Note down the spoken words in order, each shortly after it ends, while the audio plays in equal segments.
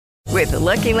With the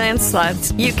Lucky Land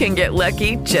Slots, you can get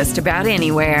lucky just about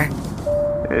anywhere.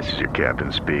 This is your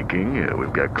captain speaking.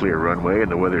 We've got clear runway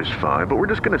and the weather's fine, but we're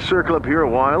just going to circle up here a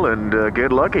while and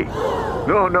get lucky.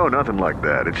 No, nothing like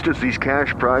that. It's just these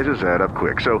cash prizes add up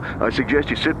quick. So I suggest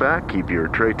you sit back, keep your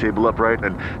tray table upright,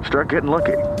 and start getting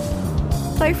lucky.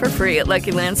 Play for free at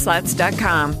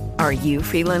LuckyLandSlots.com. Are you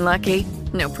feeling lucky?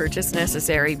 No purchase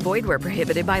necessary. Void where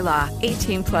prohibited by law.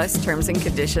 18+ terms and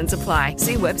conditions apply.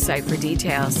 See website for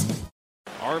details.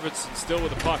 Arvidsson still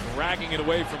with the puck, ragging it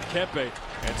away from Kempe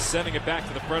and sending it back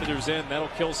to the Predators' end. That'll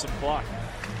kill some clock.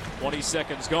 20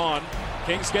 seconds gone.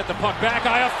 Kings get the puck back.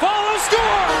 Iafallo scores!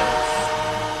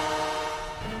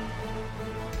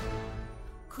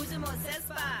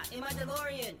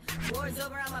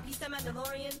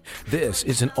 This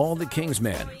is an All the Kings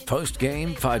Men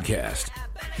post-game podcast.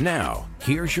 Now,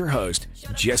 here's your host,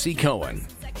 Jesse Cohen.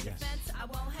 Yes.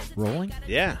 Rolling?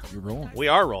 Yeah. You're rolling. We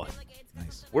are rolling.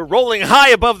 Nice. We're rolling high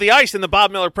above the ice in the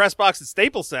Bob Miller press box at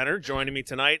Staples Center. Joining me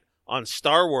tonight on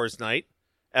Star Wars Night,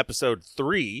 Episode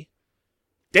 3.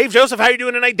 Dave Joseph, how are you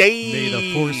doing tonight, Dave? May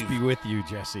the force be with you,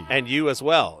 Jesse. And you as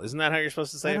well. Isn't that how you're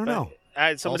supposed to say it? I don't know.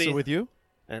 Somebody, also with you?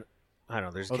 And I don't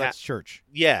know. There's that's church.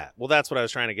 Yeah. Well, that's what I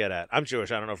was trying to get at. I'm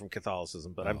Jewish. I don't know from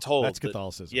Catholicism, but I'm told that's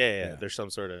Catholicism. Yeah. There's some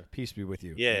sort of peace be with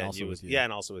you. Yeah, and also with you. Yeah,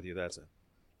 and also with you. That's it.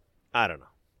 I don't know.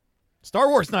 Star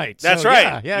Wars Night. That's so,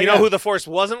 right. Yeah, you know who the force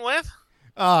wasn't with?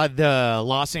 The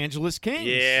Los Angeles Kings.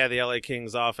 Yeah, the LA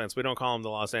Kings offense. We don't call them the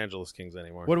Los Angeles Kings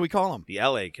anymore. What do we call them? The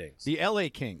LA Kings. The LA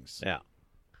Kings. Yeah.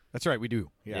 That's right, we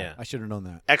do. Yeah. I should have known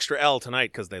that. Extra L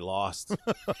tonight because they lost.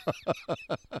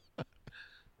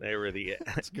 They were the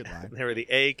That's a good line. They were the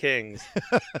A Kings,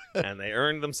 and they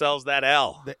earned themselves that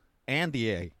L. And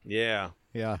the A. Yeah.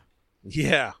 Yeah.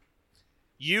 Yeah.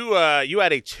 You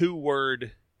had a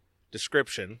 2-word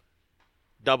description,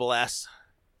 double S.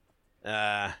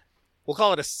 We'll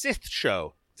call it a Sith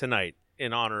show tonight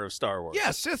in honor of Star Wars. Yeah,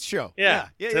 Sith show. Yeah.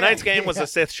 Tonight's game was a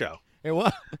Sith show. It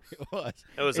was. It was.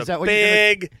 It was a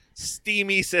big,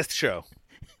 steamy Sith show.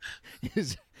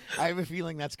 I have a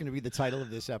feeling that's going to be the title of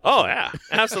this episode. Oh, yeah.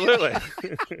 Absolutely.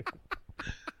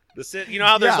 The Sith, you know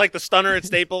how there's like the Stunner at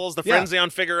Staples, the Frenzy on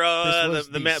Figueroa,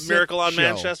 the Miracle on show.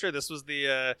 Manchester? This was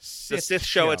the Sith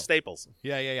show at Staples.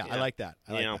 Yeah. I like that.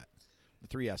 I like that. The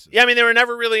 3 S's. Yeah, I mean, they were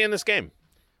never really in this game.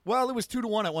 Well, it was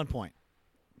 2-1 at one point.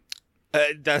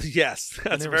 Yes,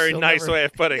 that's a very nice way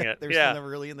of putting it. They were still never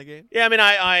really in the game? Yeah, I mean,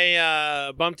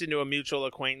 I bumped into a mutual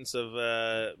acquaintance of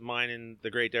mine and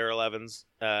the great Darryl Evans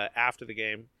after the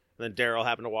game. And then Darryl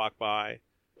happened to walk by,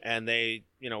 and they,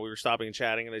 we were stopping and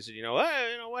chatting, and they said,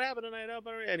 what happened tonight?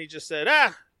 And he just said,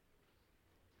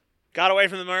 got away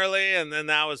from them early, and then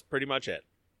that was pretty much it.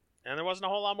 And there wasn't a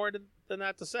whole lot more than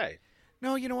that to say.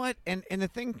 No, you know what? And the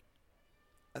thing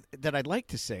that I'd like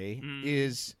to say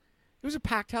is it was a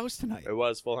packed house tonight. It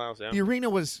was full house, yeah. The arena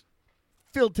was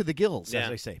filled to the gills, as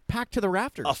I say. Packed to the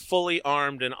rafters. A fully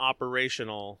armed and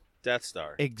operational Death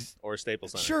Star or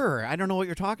Staples Center. Sure. I don't know what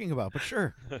you're talking about, but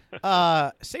sure.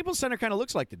 Staples Center kind of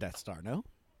looks like the Death Star, no?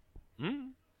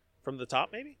 From the top,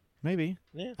 maybe? Maybe.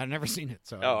 Yeah. I've never seen it.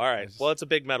 So. Oh, all right. Well, it's a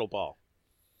big metal ball.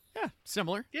 Yeah,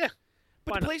 similar. Yeah.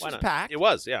 But the place was packed. It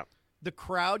was, yeah. The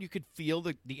crowd, you could feel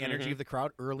the energy of the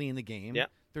crowd early in the game. Yeah.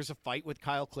 There's a fight with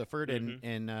Kyle Clifford and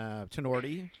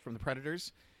Tenorti from the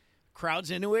Predators.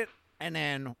 Crowd's into it, and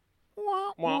then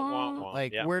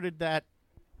like where did that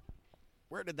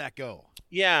go?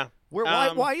 Yeah.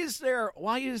 Why is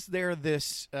there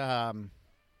this? I'm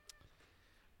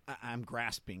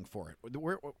grasping for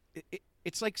it.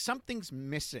 It's like something's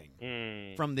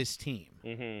missing from this team,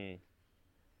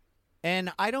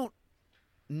 and I don't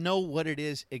know what it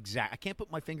is exactly. I can't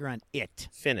put my finger on it.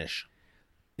 Finish.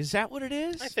 Is that what it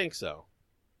is? I think so.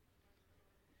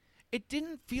 It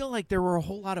didn't feel like there were a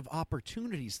whole lot of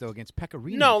opportunities, though, against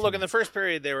Pecorino. No, look, in the first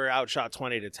period, they were outshot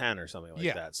 20-10 or something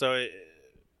like that. So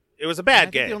it was a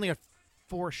bad game. They only had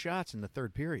 4 shots in the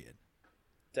third period.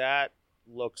 That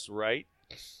looks right.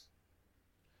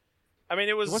 I mean,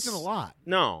 it wasn't a lot.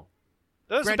 No.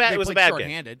 It was a bad game.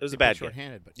 It was a bad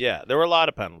game. But yeah, there were a lot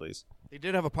of penalties. They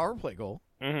did have a power play goal.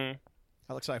 Mm-hmm.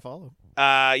 Alex Iafallo.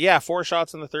 4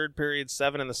 shots in the third period,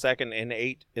 7 in the second, and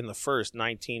 8 in the first,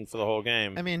 19 for the whole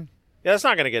game. I mean... Yeah, that's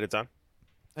not going to get it done.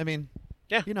 I mean...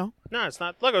 Yeah. No, it's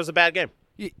not. Look, it was a bad game.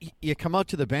 You come out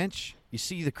to the bench, you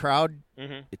see the crowd,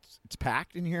 it's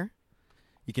packed in here.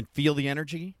 You can feel the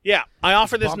energy. Yeah, I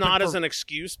offer this not as an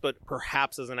excuse, but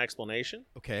perhaps as an explanation.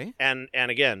 Okay. And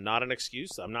again, not an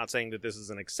excuse. I'm not saying that this is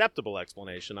an acceptable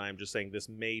explanation. I am just saying this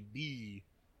may be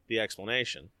the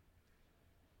explanation.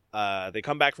 They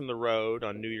come back from the road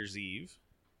on New Year's Eve,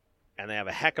 and they have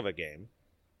a heck of a game,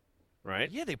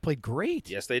 right? Yeah, they played great.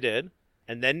 Yes, they did.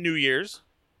 and then New Year's,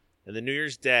 and then New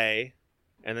Year's Day,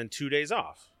 and then 2 days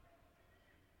off.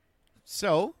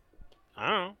 So, I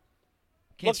don't know.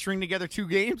 Can't string together 2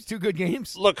 games, 2 good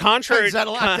games? Look, contrary... Is that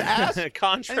a lot to ask?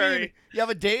 Contrary... I mean, you have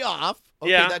a day off.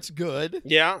 Okay, Yeah. that's good.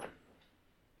 Yeah.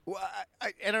 Well,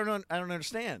 I don't know. I don't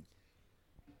understand.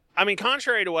 I mean,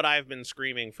 contrary to what I've been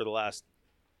screaming for the last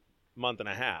month and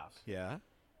a half, Yeah.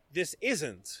 this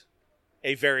isn't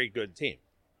a very good team.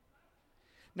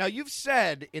 Now, you've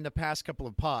said in the past couple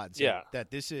of pods that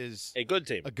this is A good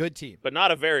team. a good team. But not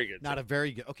a very good Not team. a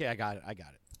very good. Okay, I got it. I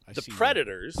The see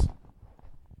Predators...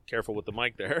 Careful with the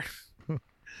mic there.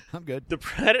 I'm good. The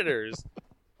Predators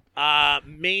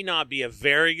may not be a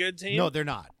very good team. No, they're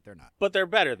not. They're not. But they're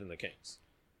better than the Kings.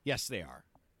 Yes, they are.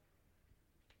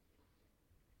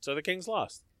 So the Kings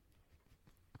lost.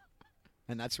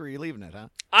 And that's where you're leaving it, huh?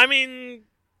 I mean...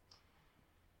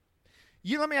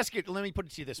 Let me ask you. Let me put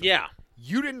it to you this way. Yeah.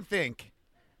 You didn't think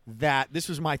that, this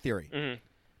was my theory,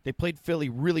 they played Philly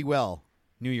really well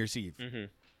New Year's Eve.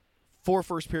 4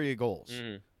 first-period goals.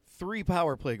 3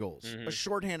 power play goals. A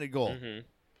shorthanded goal.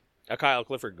 A Kyle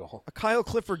Clifford goal. A Kyle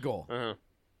Clifford goal. Uh-huh.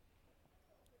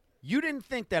 You didn't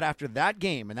think that after that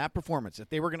game and that performance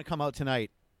that they were going to come out tonight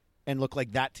and look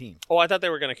like that team. Oh, I thought they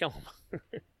were going to kill him.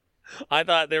 I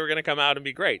thought they were going to come out and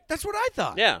be great. That's what I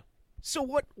thought. Yeah.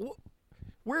 So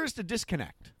where's the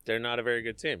disconnect? They're not a very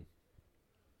good team.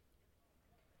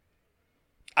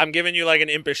 I'm giving you like an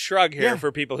impish shrug here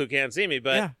for people who can't see me,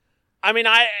 but I mean,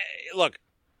 look.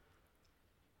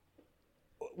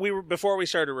 Before we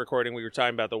started recording, we were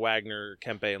talking about the Wagner,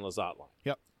 Kempe, and Lizotte line.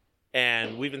 Yep.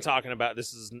 And we've been talking about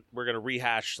we're going to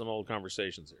rehash some old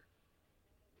conversations here.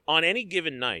 On any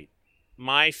given night,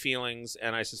 my feelings,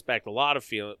 and I suspect a lot of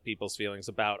people's feelings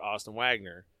about Austin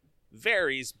Wagner,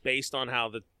 varies based on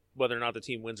whether or not the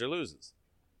team wins or loses.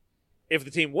 If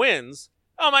the team wins,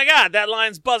 oh my God, that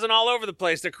line's buzzing all over the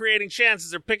place. They're creating chances.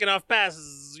 They're picking off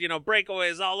passes,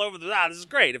 breakaways all over this is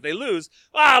great. If they lose,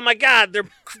 oh my God, they're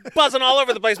buzzing all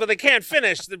over the place, but they can't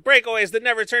finish. The breakaways that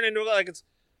never turn into it's.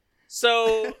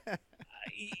 So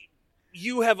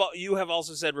you have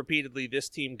also said repeatedly this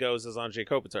team goes as Andrzej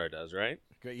Kopitar does, right?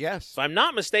 Yes. If I'm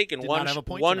not mistaken,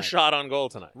 one shot on goal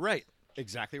tonight. Right.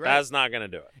 Exactly right. That's not going to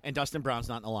do it. And Dustin Brown's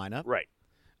not in the lineup. Right.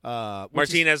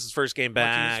 Martinez's first game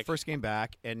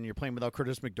back. And you're playing without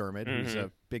Curtis McDermott, who's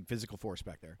a big physical force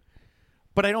back there.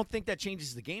 But I don't think that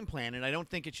changes the game plan, and I don't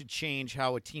think it should change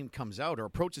how a team comes out or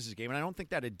approaches this game, and I don't think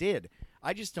that it did.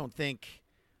 I just don't think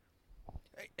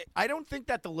 – I don't think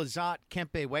that the Lizotte,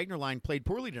 Kempe, Wagner line played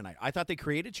poorly tonight. I thought they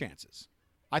created chances.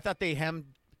 I thought they hemmed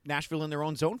Nashville in their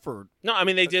own zone for – No, I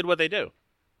mean, they did what they do.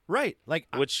 Right.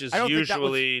 Which is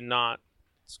usually not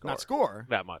score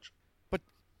that much.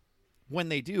 When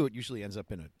they do, it usually ends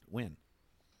up in a win.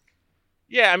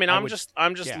 Yeah, I mean, I'm just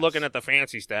looking at the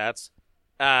fancy stats.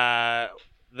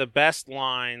 The best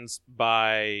lines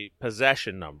by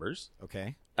possession numbers.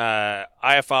 Okay.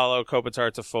 Iafallo,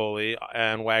 Kopitar, Toffoli,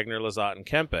 and Wagner, Lizotte, and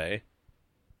Kempe.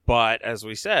 But as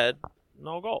we said,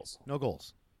 no goals. No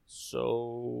goals.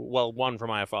 So, one from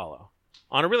Iafallo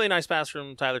on a really nice pass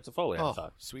from Tyler Toffoli. I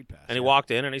thought sweet pass. And he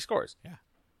walked in and he scores. Yeah.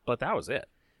 But that was it.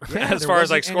 Yeah, as far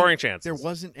as scoring chances. There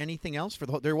wasn't anything else for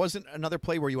the whole. There wasn't another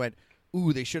play where you went,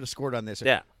 ooh, they should have scored on this.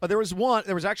 Yeah. But there was one.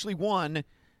 There was actually one.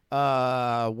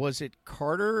 Was it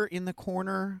Carter in the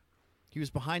corner? He was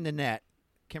behind the net.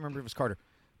 Can't remember if it was Carter.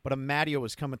 But Amadio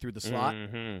was coming through the slot,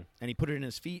 and he put it in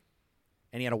his feet,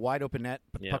 and he had a wide open net,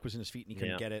 but the puck was in his feet, and he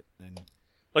couldn't get it. And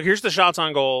look, here's the shots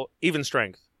on goal, even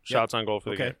strength shots on goal for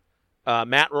the game.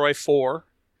 Matt Roy 4.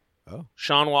 Oh.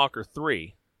 Sean Walker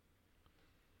 3.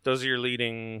 Those are your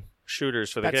leading shooters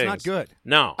for the Kings. That's not good.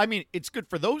 No. I mean, it's good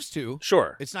for those two.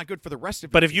 Sure. It's not good for the rest of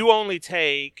it. But if you only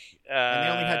take... and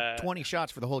they only had 20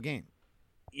 shots for the whole game.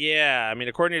 Yeah. I mean,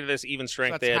 according to this even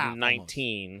strength, So they had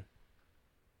 19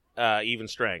 even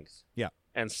strength. Yeah.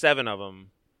 And 7 of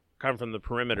them come from the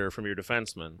perimeter from your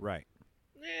defenseman. Right.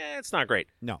 It's not great.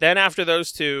 No. Then after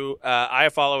those two,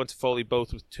 Iafallo and Toffoli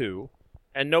both with 2.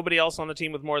 And nobody else on the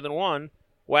team with more than 1.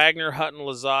 Wagner, Hutton,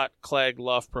 Lizotte, Clegg,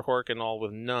 Luff, Prohorkin, all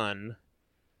with none.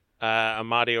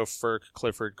 Amadio, Frik,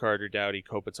 Clifford, Carter, Doughty,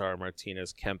 Kopitar,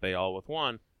 Martinez, Kempe, all with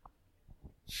 1.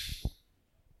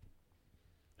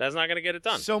 That's not going to get it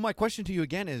done. So my question to you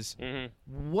again is,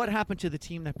 what happened to the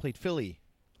team that played Philly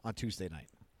on Tuesday night?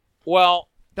 Well,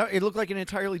 it looked like an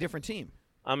entirely different team.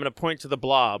 I'm going to point to the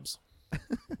blobs.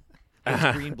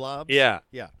 Those green blobs? Yeah.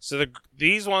 Yeah. So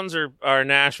these ones are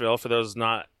Nashville, for those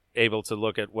not able to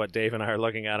look at what Dave and I are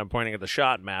looking at. I'm pointing at the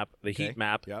shot map, the heat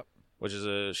map, which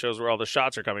is shows where all the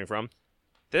shots are coming from.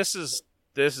 This is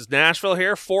This is Nashville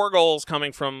here. 4 goals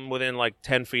coming from within like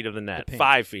 10 feet of the net,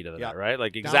 5 feet of the net, right?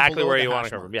 Like exactly where you want to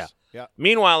come from. Yeah.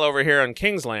 Meanwhile, over here on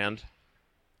Kingsland,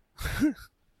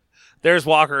 there's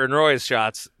Walker and Roy's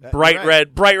shots. Bright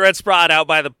red spot out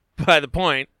by the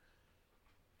point.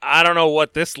 I don't know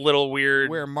what this little weird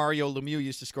where Mario Lemieux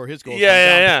used to score his goals.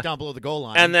 Down below the goal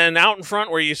line, and then out in front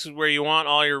where you want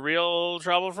all your real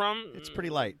trouble from. It's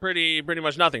pretty light, pretty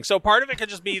much nothing. So part of it could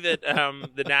just be that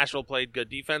the Nashville played good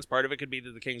defense. Part of it could be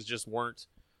that the Kings just weren't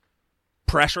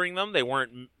pressuring them. They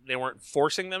weren't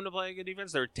forcing them to play good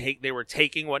defense. They were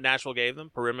taking what Nashville gave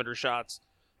them, perimeter shots,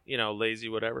 lazy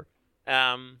whatever.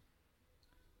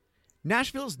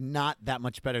 Nashville's not that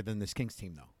much better than this Kings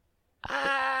team, though.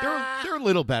 They're a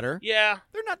little better. Yeah.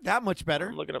 They're not that much better.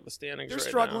 I'm looking up the standings. They're right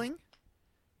struggling.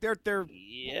 Now. They're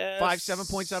yes. 7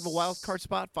 points out of a wild card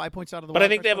spot, 5 points out of the. But I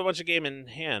think they have a bunch of game in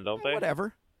hand, don't they?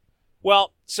 Whatever.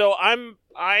 Well, so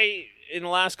I in the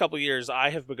last couple of years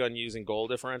I have begun using goal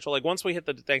differential. Like once we hit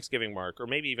the Thanksgiving mark, or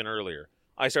maybe even earlier,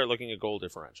 I start looking at goal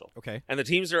differential. Okay. And the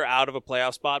teams that are out of a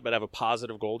playoff spot but have a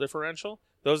positive goal differential,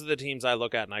 those are the teams I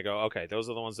look at and I go, okay, those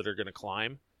are the ones that are going to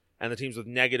climb. And the teams with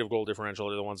negative goal differential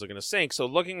are the ones that are going to sink. So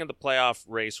looking at the playoff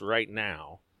race right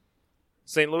now,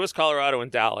 St. Louis, Colorado,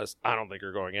 and Dallas, I don't think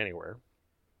are going anywhere.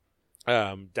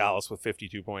 Dallas with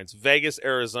 52 points. Vegas,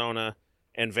 Arizona,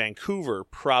 and Vancouver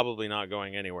probably not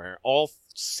going anywhere. All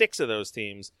 6 of those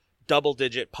teams,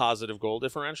 double-digit positive goal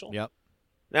differential. Yep.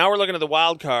 Now we're looking at the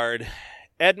wild card.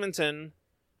 Edmonton,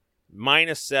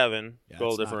 -7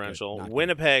 goal differential.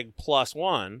 Winnipeg,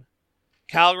 +1.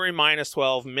 Calgary,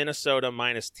 -12. Minnesota,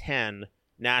 -10.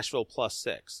 Nashville,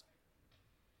 +6.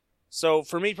 So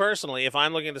for me personally, if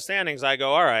I'm looking at the standings, I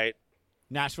go, all right.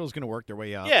 Nashville's going to work their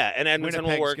way up. Yeah, and Edmonton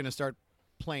Winnipeg's will work. Going to start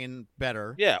playing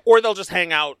better. Yeah, or they'll just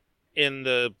hang out in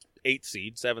the 8th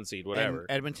seed, 7th seed, whatever.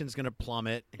 And Edmonton's going to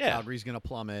plummet. And Calgary's going to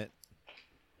plummet.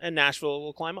 And Nashville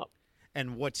will climb up.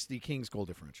 And what's the Kings' goal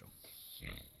differential?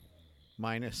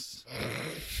 Minus.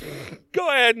 Go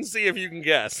ahead and see if you can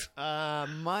guess.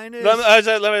 Minus.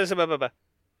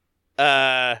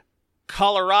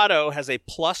 Colorado has a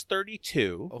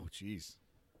 +32. Oh, jeez.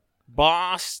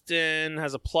 Boston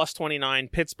has a +29.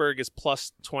 Pittsburgh is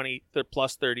 +20. They're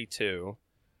 +32.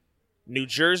 New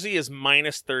Jersey is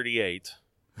 -38.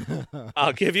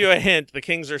 I'll give you a hint. The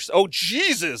Kings are. Oh,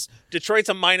 Jesus! Detroit's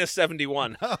a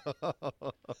 -71.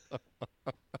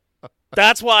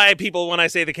 That's why people, when I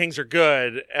say the Kings are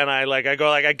good, and I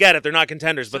go I get it, they're not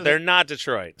contenders, but they're not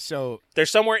Detroit. So they're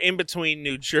somewhere in between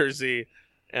New Jersey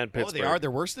and Pittsburgh. Oh, they are.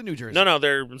 They're worse than New Jersey. No,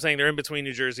 I'm saying they're in between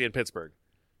New Jersey and Pittsburgh.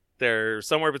 They're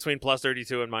somewhere between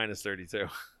 +32 and -32.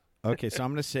 Okay, so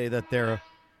I'm going to say that they're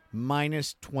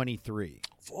 -23.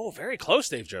 Oh, very close,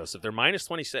 Dave Joseph. They're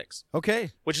 -26.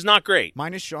 Okay, which is not great.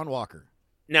 Minus Sean Walker.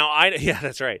 Now,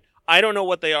 that's right. I don't know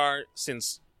what they are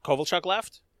since Kovalchuk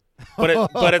left.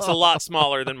 But it's a lot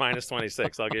smaller than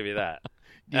 -26. I'll give you that.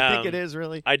 Do you think it is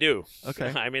really? I do.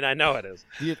 Okay. I mean, I know it is.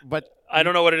 But I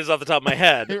don't know what it is off the top of my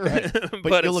head. Right.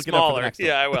 But you'll it's look it up for smaller. the next one.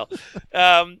 Yeah, I will.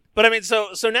 But I mean,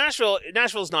 so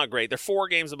Nashville's not great. They're 4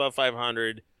 games above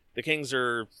 500. The Kings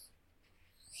are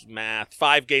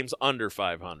 5 games under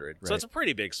 500. Right. So it's a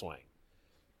pretty big swing.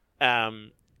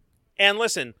 And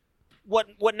listen,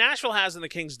 what Nashville has and the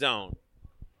Kings don't.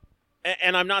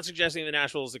 And I'm not suggesting that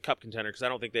Nashville is a cup contender because I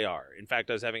don't think they are. In fact,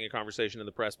 I was having a conversation in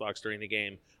the press box during the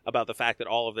game about the fact that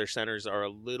all of their centers are a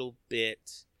little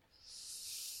bit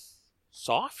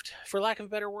soft, for lack of a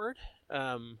better word.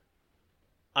 I'm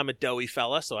a doughy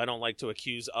fella, so I don't like to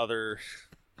accuse other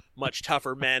much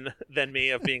tougher men than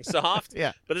me of being soft.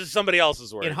 Yeah. But this is somebody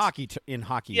else's words. In hockey.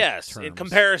 Yes, terms, in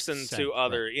comparison to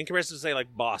right. in comparison to say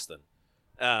like Boston.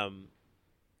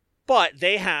 But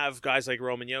they have guys like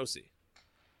Roman Josi.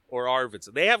 Or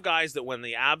Arvidsson. They have guys that when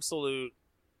the absolute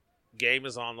game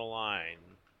is on the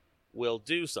line will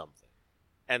do something.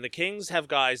 And the Kings have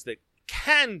guys that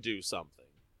can do something.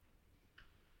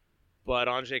 But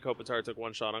Anze Kopitar took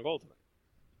 1 shot on goal tonight.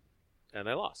 And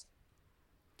they lost.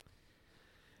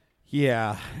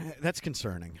 Yeah, that's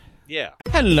concerning. Yeah.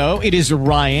 Hello, it is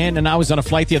Ryan, and I was on a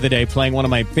flight the other day playing one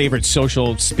of my favorite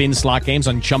social spin slot games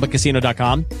on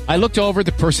ChumbaCasino.com. I looked over at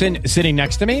the person sitting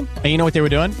next to me, and you know what they were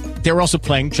doing? They were also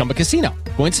playing Chumba Casino.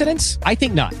 Coincidence? I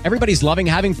think not. Everybody's loving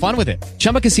having fun with it.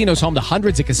 Chumba Casino is home to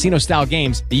hundreds of casino-style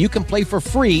games that you can play for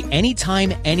free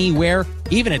anytime, anywhere,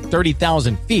 even at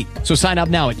 30,000 feet. So sign up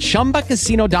now at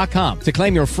ChumbaCasino.com to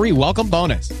claim your free welcome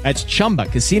bonus. That's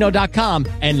ChumbaCasino.com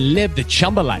and live the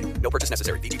Chumba life. No purchase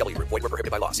necessary. VGW. Void where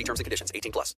prohibited by law. See terms and conditions.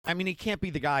 18+. I mean, he can't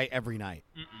be the guy every night.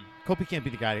 Kopi can't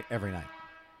be the guy every night.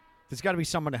 There's got to be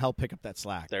someone to help pick up that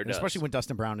slack. There does. Especially when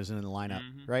Dustin Brown isn't in the lineup,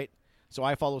 right? So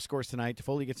I follow scores tonight.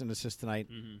 Toffoli gets an assist tonight.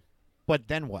 But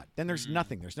then what? Then there's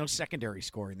nothing. There's no secondary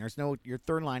scoring. Your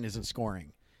third line isn't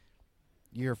scoring.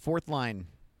 Your fourth line.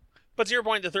 But to your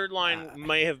point, the third line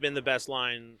may have been the best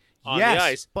line on the yes,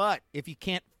 ice. But if you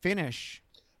can't finish,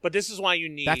 but this is why you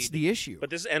need. That's the issue.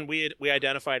 But this, and we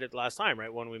identified it last time,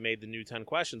 right? When we made the new 10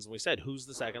 questions, and we said, who's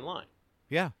the second line?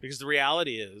 Yeah. Because the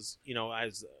reality is, I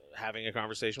was having a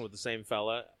conversation with the same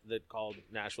fella that called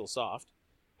Nashville soft,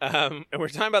 and we're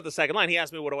talking about the second line. He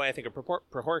asked me, what do I think of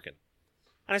Prohorkin?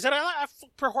 And I said,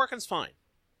 Prohorkin's fine.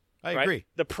 I agree.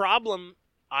 The problem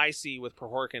I see with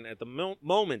Prohorkin at the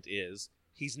moment is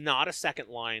he's not a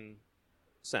second-line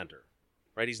center,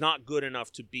 right? He's not good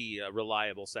enough to be a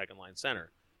reliable second-line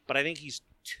center. But I think he's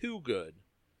too good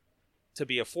to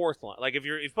be a fourth line. Like, if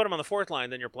you put him on the fourth line,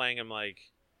 then you're playing him like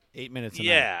 8 minutes a night.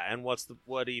 Yeah, and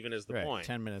what even is the right, point?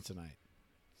 10 minutes a night.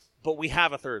 But we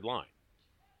have a third line,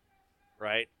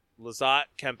 right? Lizotte,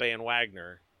 Kempe, and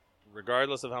Wagner,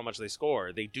 regardless of how much they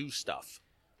score, they do stuff.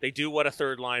 They do what a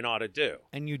third line ought to do.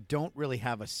 And you don't really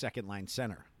have a second line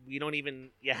center. You don't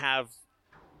even you have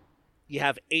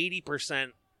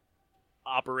 80%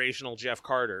 operational Jeff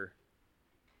Carter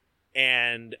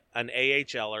and an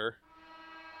AHLer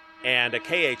and a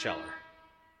KHLer.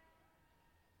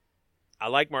 I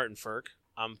like Martin Frik.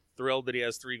 I'm thrilled that he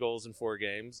has 3 goals in 4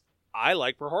 games. I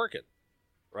like Prohorkin,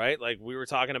 right? Like, we were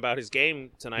talking about his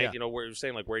game tonight, where we were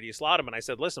saying, like, where do you slot him? And I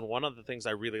said, listen, one of the things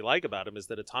I really like about him is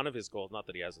that a ton of his goals, not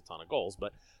that he has a ton of goals,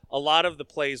 but a lot of the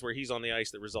plays where he's on the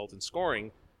ice that result in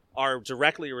scoring are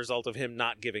directly a result of him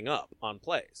not giving up on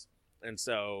plays. And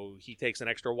so he takes an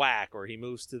extra whack or he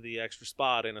moves to the extra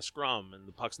spot in a scrum and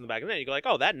the puck's in the back of the net. You go like,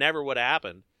 oh, that never would have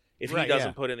happened if he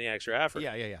doesn't put in the extra effort.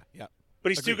 Yeah.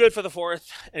 But he's too good for the fourth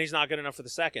and he's not good enough for the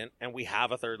second, and we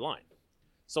have a third line.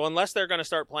 So unless they're going to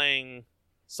start playing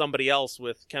somebody else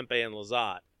with Kempe and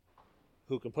Lizotte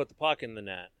who can put the puck in the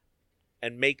net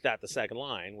and make that the second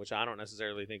line, which I don't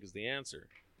necessarily think is the answer.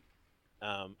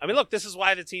 Look, this is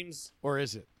why the team's... Or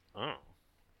is it? Oh.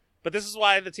 But this is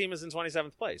why the team is in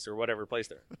 27th place or whatever place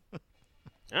they're in.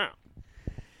 Oh.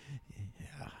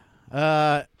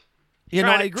 Yeah.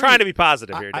 I agree. Trying to be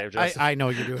positive here, Dave. I know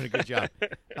you're doing a good job.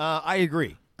 I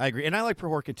agree. And I like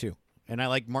Prohorkin, too. And I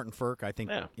like Martin Frik. I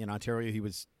think in Ontario he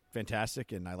was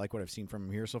fantastic, and I like what I've seen from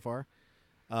him here so far.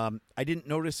 I didn't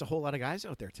notice a whole lot of guys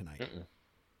out there tonight. Mm-mm.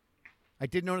 I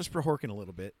did notice Prohorkin a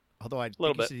little bit, although I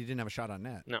think you said he didn't have a shot on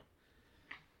net. No.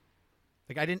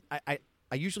 Like,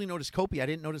 I usually notice Kopi. I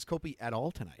didn't notice Kopi at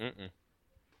all tonight.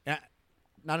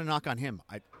 Not a knock on him.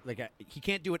 He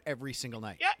can't do it every single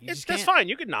night. Yeah, that's fine.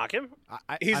 You could knock him.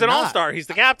 He's I'm an not. all-star. He's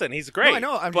the captain. He's great.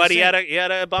 No, I know. But he had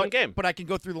a bum game. But I can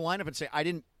go through the lineup and say I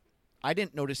didn't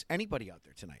notice anybody out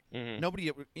there tonight. Mm-hmm. Nobody.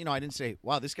 I didn't say,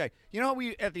 wow, this guy. You know how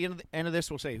we at the end of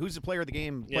this we'll say who's the player of the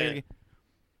game? Player of the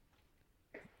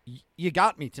game. You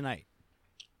got me tonight.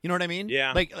 You know what I mean?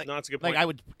 Yeah. Like no, that's a good point. Like I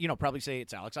would, probably say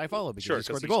it's Alex Iafallo because he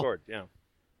scored the goal. Scored, yeah.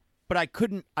 But I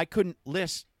couldn't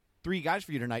list 3 guys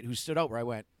for you tonight who stood out where I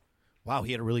went, wow,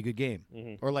 he had a really good game.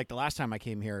 Mm-hmm. Or like the last time I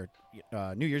came here,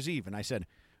 New Year's Eve, and I said,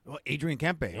 well, Adrian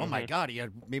Kempe. Mm-hmm. Oh my God, he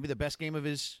had maybe the best game of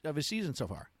his season so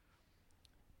far.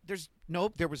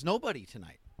 There was nobody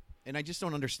tonight, and I just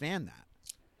don't understand that.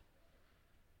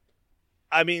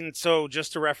 So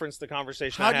just to reference the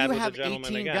conversation I had with the gentleman How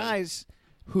do you have 18 again. guys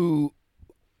who,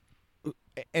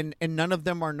 and none of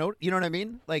them are you know what I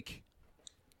mean? Like,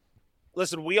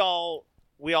 listen, we all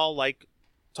like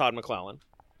Todd McClellan.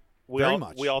 We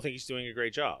all think he's doing a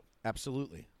great job.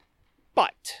 Absolutely.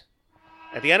 But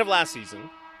at the end of last season,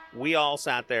 we all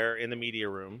sat there in the media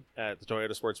room at the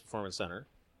Toyota Sports Performance Center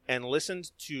and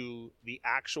listened to the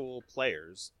actual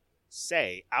players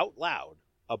say out loud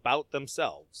about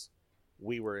themselves,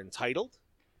 we were entitled.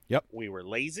 Yep. We were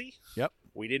lazy. Yep.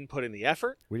 We didn't put in the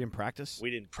effort. We didn't practice.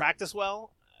 We didn't practice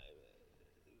well.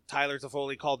 Tyler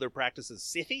Toffoli called their practices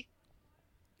sithy.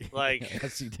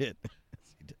 Yes, he did.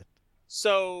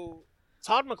 So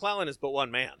Todd McClellan is but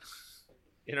one man.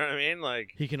 You know what I mean?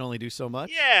 Like, he can only do so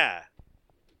much. Yeah.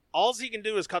 All he can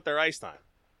do is cut their ice time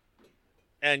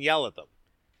and yell at them.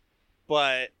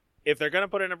 But if they're going to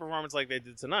put in a performance like they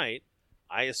did tonight,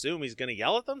 I assume he's going to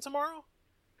yell at them tomorrow.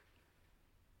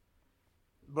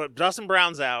 But Dustin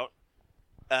Brown's out.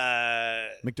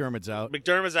 McDermott's out.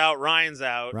 Ryan's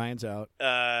out.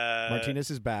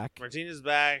 Martinez is back.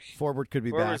 Forward could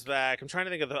be Forward's back. I'm trying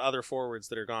to think of the other forwards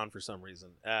that are gone for some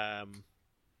reason.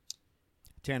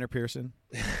 Tanner Pearson.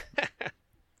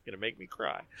 Gonna make me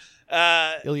cry.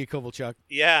 Ilya Kovalchuk.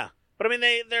 Yeah. But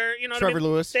they're Trevor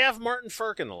Lewis. They have Martin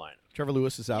Frik in the lineup. Trevor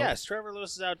Lewis is out. Yes, Trevor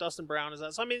Lewis is out. Dustin Brown is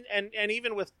out. So and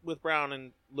even with Brown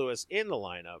and Lewis in the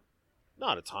lineup,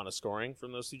 not a ton of scoring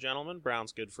from those two gentlemen.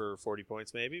 Brown's good for 40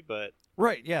 points maybe, but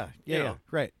right, yeah,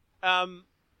 right.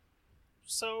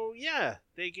 So yeah,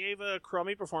 they gave a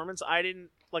crummy performance. I didn't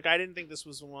think this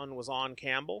was on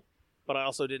Campbell, but I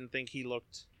also didn't think he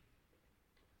looked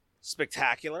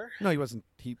spectacular. No, he wasn't.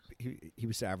 He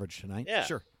was average tonight. Yeah,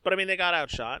 sure. But I mean, they got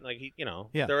outshot. Like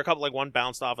there were a couple, one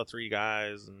bounced off of 3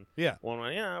 guys, and one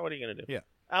went, what are you gonna do? Yeah.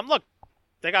 Look,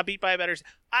 they got beat by a better.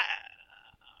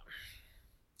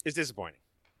 It's disappointing.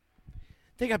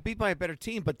 They got beat by a better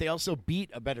team, but they also beat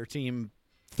a better team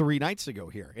 3 nights ago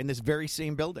here in this very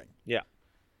same building. Yeah.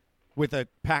 With a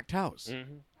packed house.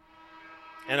 Mm-hmm.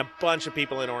 And a bunch of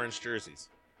people in orange jerseys.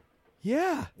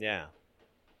 Yeah. Yeah.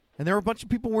 And there were a bunch of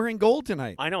people wearing gold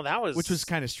tonight. I know, which was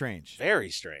kind of strange. Very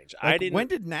strange. When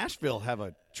did Nashville have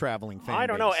a traveling fan I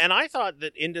don't base? know. And I thought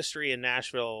that industry in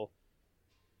Nashville,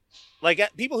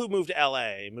 people who move to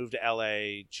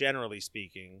LA, generally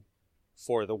speaking,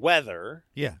 for the weather.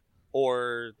 Yeah.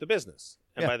 Or the business.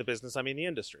 And by the business, I mean the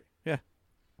industry. Yeah.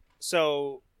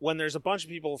 So when there's a bunch of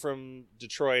people from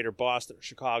Detroit or Boston or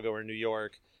Chicago or New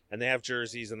York, and they have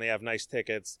jerseys and they have nice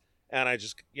tickets, and I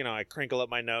just, I crinkle up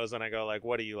my nose and I go,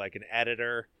 what are you, like an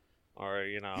editor? Or,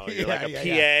 you're like a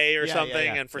PA or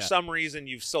something, and for some reason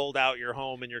you've sold out your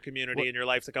home and your community and your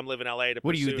life to come live in LA to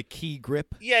What pursue. are you, the key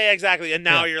grip? Yeah, exactly. And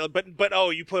now you're, but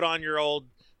you put on your old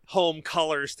home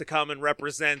colors to come and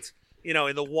represent,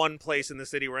 in the one place in the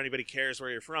city where anybody cares where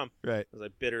you're from. Right. As I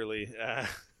bitterly...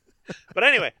 But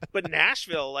anyway,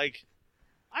 Nashville,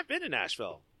 I've been to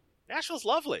Nashville. Nashville's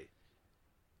lovely.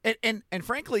 And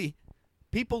frankly,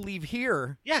 people leave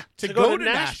here to go to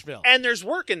Nashville. And there's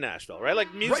work in Nashville, right?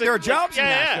 Like music. Right, there are jobs in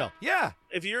Nashville. Yeah.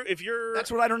 If you're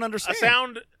That's what I don't understand. A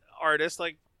sound artist,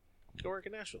 go work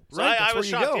in Nashville. So right, I was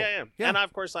shocked. Go. Yeah. And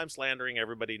of course I'm slandering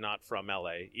everybody not from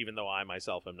LA, even though I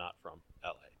myself am not from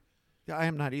LA. Yeah, I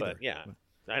am not either. But yeah.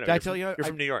 I know. Did I tell you? You're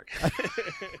from New York.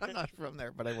 I'm not from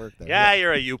there, but I work there. Yeah,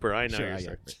 you're a Youper. I know.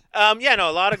 Sure,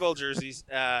 a lot of gold jerseys.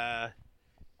 I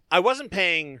wasn't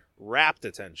paying rapt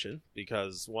attention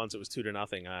because once it was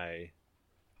 2-0, I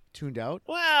tuned out.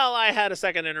 Well, I had a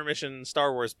second intermission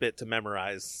Star Wars bit to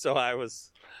memorize, so I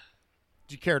was.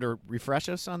 Do you care to refresh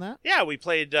us on that? Yeah, we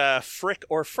played Frik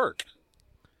or Frik.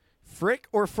 Frik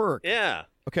or Frik? Yeah.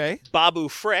 Okay. Babu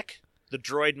Frik, the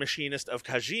droid machinist of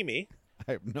Kajimi.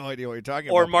 I have no idea what you're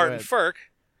talking or about. Or Martin Frik,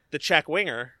 the Czech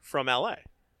winger from L.A.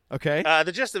 Okay.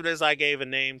 The gist of it is I gave a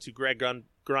name to Greg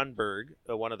Grunberg,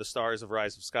 one of the stars of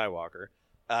Rise of Skywalker.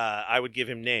 I would give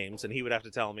him names, and he would have to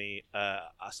tell me a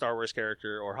Star Wars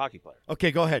character or hockey player.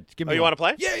 Okay, go ahead. Give me you want to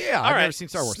play? Yeah. All I've right. never seen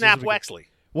Star Wars. Snap Wexley.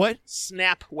 What?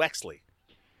 Snap Wexley.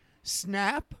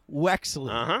 Snap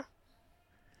Wexley.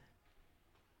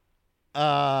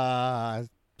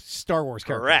 Star Wars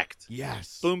character. Correct.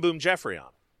 Yes. Boom Boom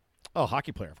Jeffreyon. Oh,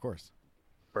 hockey player, of course.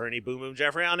 Bernie Boom Boom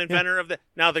Jeffreyon, inventor of the...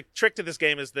 Now, the trick to this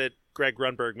game is that Greg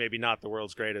Grunberg may be not the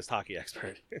world's greatest hockey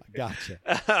expert. Gotcha.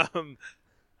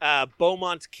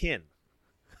 Beaumont Kin.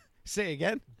 Say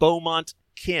again? Beaumont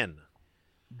Kin.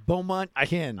 Beaumont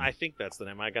Kin. I think that's the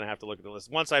name. I'm going to have to look at the list.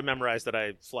 Once I memorized it,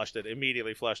 I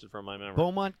immediately flushed it from my memory.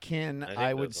 Beaumont Kin,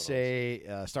 I would say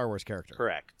Star Wars character.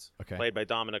 Correct. Okay. Played by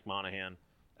Dominic Monaghan.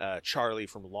 Charlie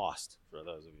from Lost, for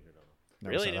those of you who don't know.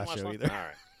 Never really saw didn't that watch show Lost? either.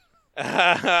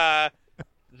 All right.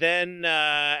 Then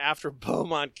after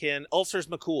Beaumont Kin, Ulcers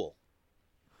McCool.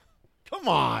 Come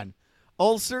on.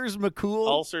 Ulcers McCool?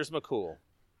 Ulcers McCool.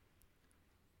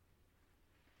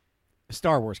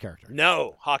 Star Wars character.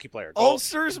 No, hockey player.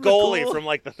 Ulcers goalie McCool? from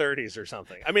like the 30s or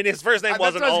something. I mean, his first name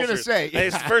wasn't that's what I was Ulcers. gonna say.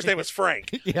 His first name was Frank.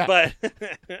 Yeah. But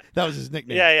that was his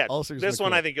nickname. Yeah. Ulcers this McCool.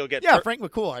 one I think you'll get. Yeah, Frank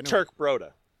McCool. I know. Turk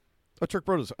Broda. Oh, Turk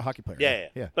Broda's a hockey player.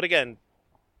 Yeah. But again,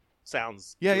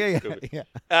 sounds. Yeah. Yeah.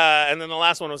 And then the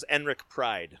last one was Enric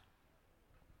Pride.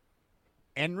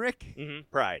 Enric? Mm-hmm.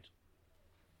 Pride.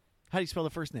 How do you spell the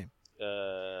first name?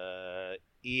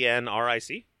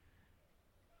 Enric.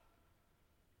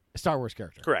 Star Wars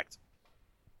character. Correct.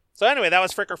 So anyway, that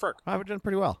was Frik or Frik. I've done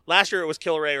pretty well. Last year it was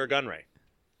Kilray or Gunray.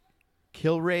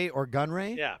 Kilray or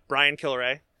Gunray? Yeah, Brian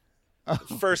Kilray,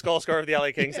 first goal scorer of the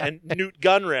LA Kings, and Newt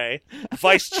Gunray,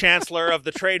 vice chancellor of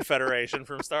the Trade Federation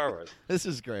from Star Wars. This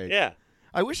is great. Yeah.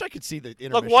 I wish I could see the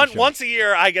intermission Look, show. once a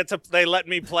year they let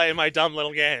me play my dumb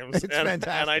little games. It's fantastic.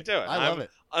 And I do it. I love it.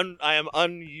 I am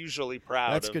unusually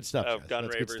proud That's good stuff, of Jess. That's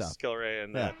Gunray good versus stuff. Kilray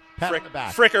and Pat on the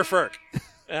back. Frik or Frik.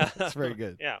 That's very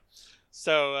good. Yeah.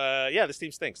 So, this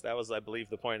team stinks. That was, I believe,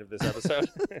 the point of this episode.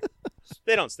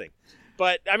 They don't stink.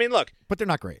 But, I mean, look. But they're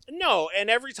not great. No, and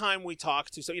every time we talk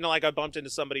to, so like I bumped into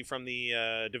somebody from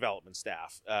the development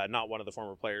staff, not one of the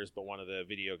former players, but one of the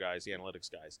video guys, the analytics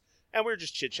guys. And we were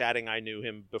just chit-chatting. I knew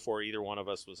him before either one of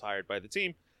us was hired by the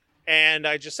team. And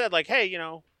I just said, like, hey,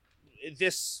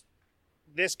 this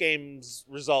game's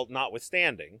result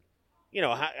notwithstanding,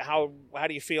 how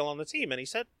do you feel on the team? And he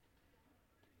said,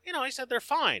 they're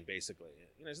fine, basically.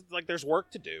 Like there's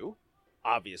work to do,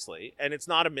 obviously, and it's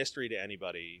not a mystery to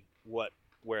anybody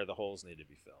where the holes need to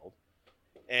be filled.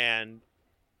 And,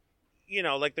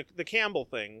 like the Campbell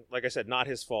thing, like I said, not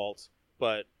his fault,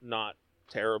 but not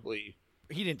terribly.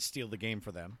 He didn't steal the game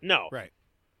for them. No. Right.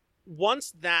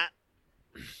 Once that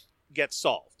gets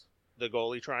solved, the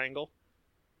goalie triangle,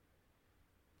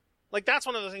 like that's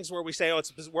one of the things where we say,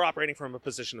 we're operating from a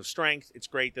position of strength. It's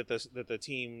great that the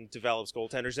team develops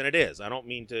goaltenders, and it is. I don't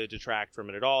mean to detract from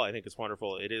it at all. I think it's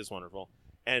wonderful. It is wonderful.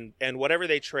 And whatever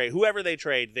they trade, whoever they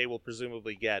trade, they will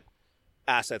presumably get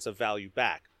assets of value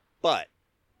back. But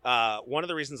one of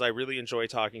the reasons I really enjoy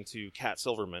talking to Kat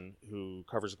Silverman, who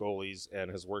covers goalies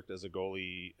and has worked as a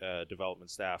goalie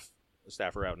development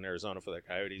staffer out in Arizona for the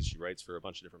Coyotes. She writes for a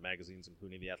bunch of different magazines,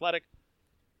 including The Athletic.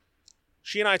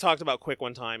 She and I talked about Quick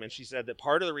one time, and she said that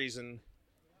part of the reason...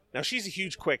 Now, she's a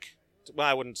huge Quick... Well,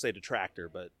 I wouldn't say detractor,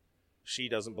 but she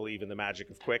doesn't believe in the magic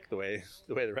of Quick the way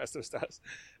the rest of us does,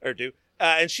 or do.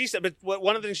 And she said... But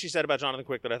one of the things she said about Jonathan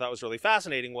Quick that I thought was really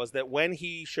fascinating was that when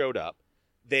he showed up,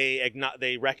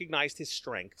 they recognized his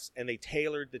strengths, and they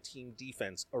tailored the team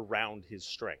defense around his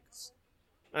strengths.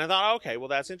 And I thought, okay, well,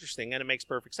 that's interesting, and it makes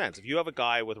perfect sense. If you have a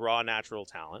guy with raw natural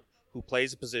talent who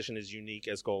plays a position as unique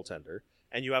as goaltender,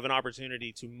 and you have an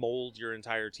opportunity to mold your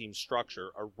entire team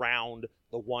structure around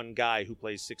the one guy who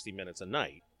plays 60 minutes a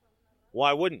night,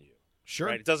 why wouldn't you? Sure.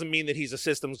 Right? It doesn't mean that he's a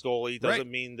systems goalie. It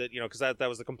doesn't mean that, because that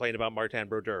was the complaint about Martin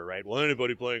Brodeur, right? Well,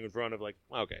 anybody playing in front of,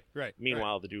 okay. Right.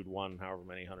 Meanwhile, the dude won however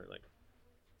many hundred.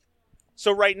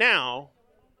 So right now,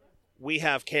 we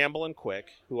have Campbell and Quick,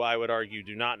 who I would argue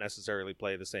do not necessarily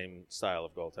play the same style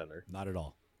of goaltender. Not at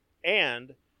all.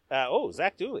 And...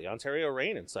 Zach Dooley, Ontario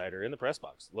Reign insider in the press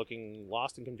box, looking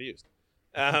lost and confused,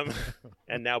 and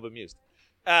now bemused.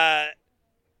 But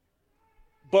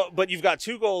you've got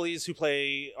two goalies who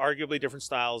play arguably different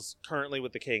styles currently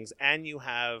with the Kings, and you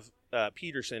have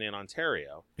Peterson in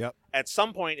Ontario. Yep. At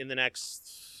some point in the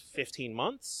next 15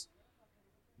 months,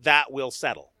 that will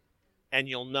settle, and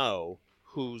you'll know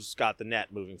who's got the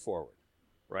net moving forward,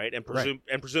 right? And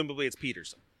presumably it's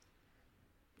Peterson.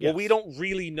 Yes. Well, we don't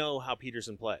really know how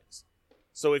Peterson plays.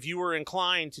 So if you were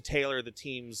inclined to tailor the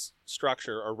team's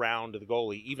structure around the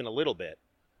goalie even a little bit,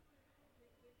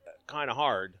 kind of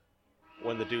hard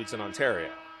when the dude's in Ontario.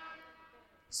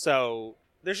 So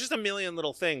there's just a million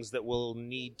little things that will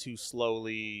need to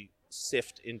slowly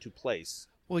sift into place.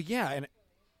 Well, yeah. And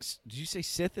did you say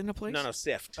Sith into place? No,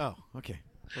 sift. Oh, okay.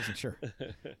 Wasn't sure.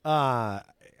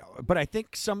 But I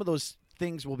think some of those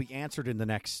things will be answered in the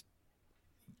next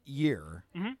year,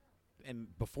 and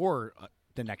before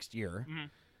the next year,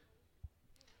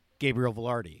 Gabriel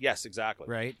Velarde. Yes, exactly.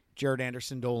 Right? Jared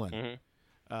Anderson-Dolan,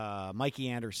 Mikey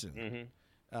Anderson.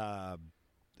 Go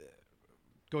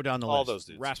down the list. All those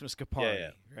dudes. Rasmus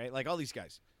Kapari, right? Like all these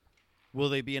guys. Will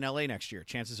they be in LA next year?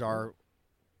 Chances are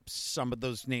some of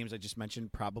those names I just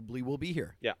mentioned probably will be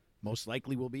here. Yeah. Most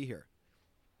likely will be here.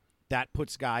 That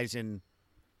puts guys in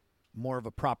more of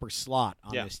a proper slot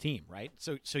on this team, right?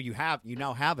 So you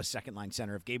now have a second line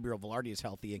center if Gabriel Velarde is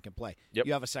healthy and can play. Yep.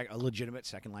 You have a legitimate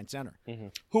second line center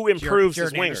who improves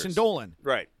Jared his wingers. Anderson-Dolan,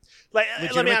 right? Let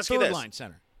me ask you this: third line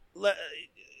center.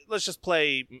 Let's just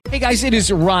play. Hey guys, it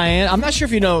is Ryan. I'm not sure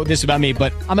if you know this about me,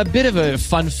 but I'm a bit of a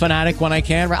fun fanatic when I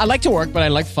can. I like to work, but I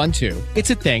like fun too. It's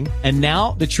a thing. And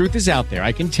now the truth is out there.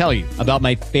 I can tell you about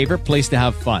my favorite place to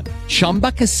have fun.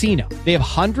 Chumba Casino. They have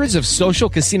hundreds of social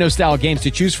casino style games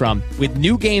to choose from with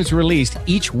new games released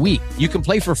each week. You can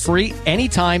play for free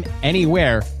anytime,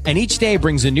 anywhere. And each day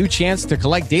brings a new chance to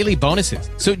collect daily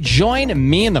bonuses. So join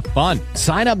me in the fun.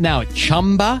 Sign up now at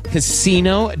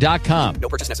ChumbaCasino.com. No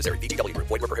purchase necessary. VGW.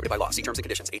 Void where prohibited by law. See terms and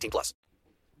conditions. 18+.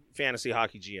 Fantasy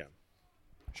hockey GM.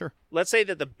 Sure. Let's say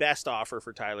that the best offer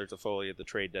for Tyler Toffoli at the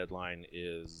trade deadline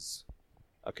is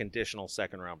a conditional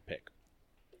second-round pick.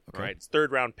 Okay. Right? It's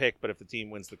third-round pick, but if the team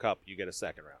wins the cup, you get a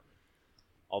second round.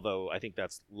 Although I think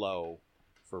that's low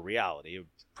for reality. It would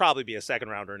probably be a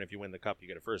second-rounder, and if you win the cup, you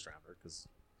get a first-rounder, because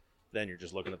then you're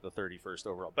just looking at the 31st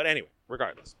overall. But anyway,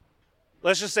 regardless.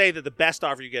 Let's just say that the best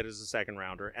offer you get is a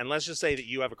second-rounder, and let's just say that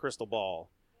you have a crystal ball,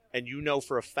 and you know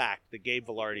for a fact that Gabe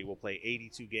Velarde will play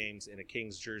 82 games in a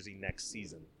Kings jersey next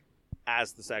season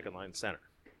as the second-line center.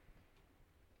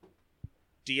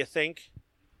 Do you think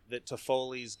that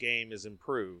Toffoli's game is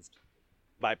improved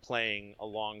by playing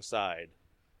alongside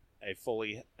a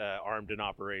fully armed and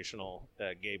operational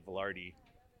Gabe Velarde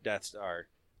Death Star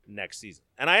next season?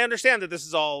 And I understand that this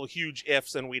is all huge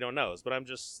ifs and we don't knows, but I'm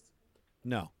just...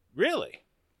 No. Really?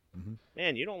 Mm-hmm.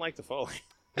 Man, you don't like Toffoli.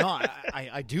 No,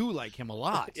 I do like him a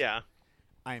lot. Yeah.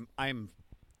 I'm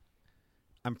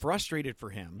I'm frustrated for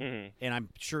him, and I'm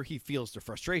sure he feels the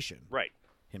frustration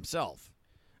himself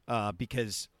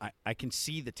because I can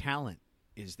see the talent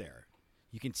is there.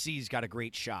 You can see he's got a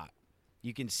great shot.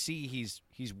 You can see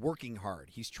he's working hard.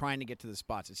 He's trying to get to the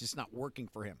spots. It's just not working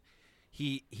for him.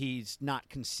 He's not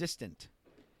consistent.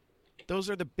 Those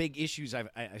are the big issues. I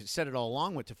said it all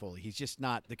along with Toffoli. He's just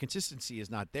not – the consistency is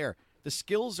not there. The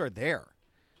skills are there.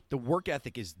 The work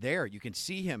ethic is there. You can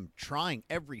see him trying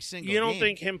every single game. You don't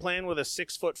think him playing with a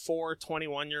 6'4",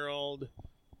 21-year-old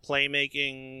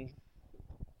playmaking,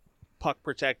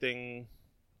 puck-protecting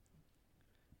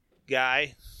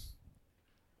guy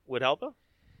would help him?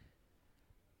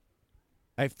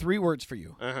 I have 3 words for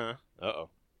you. Uh-huh. Uh-oh.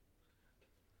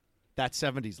 That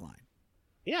 70s line.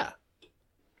 Yeah.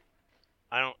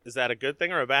 Is that a good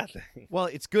thing or a bad thing? Well,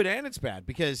 it's good and it's bad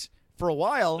because for a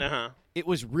while it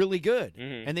was really good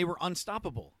and they were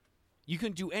unstoppable. You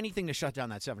couldn't do anything to shut down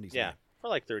that 70s line. For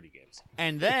like 30 games.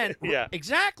 And then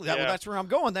exactly. Well, that's where I'm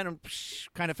going. Then it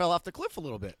kind of fell off the cliff a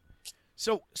little bit.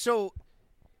 So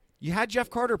you had Jeff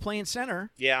Carter playing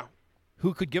center. Yeah.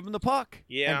 Who could give him the puck.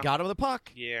 Yeah. And got him the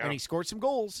puck. Yeah. And he scored some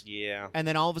goals. Yeah. And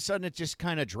then all of a sudden it just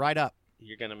kind of dried up.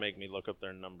 You're going to make me look up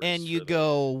their numbers. And you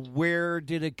go, where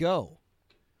did it go?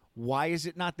 Why is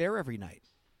it not there every night?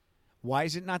 Why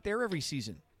is it not there every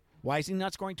season? Why is he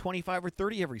not scoring 25 or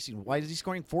 30 every season? Why is he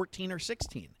scoring 14 or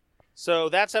 16? So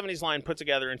that 70s line put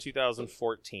together in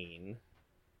 2014.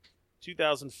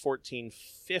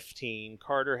 2014-15,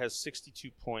 Carter has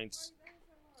 62 points,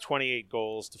 28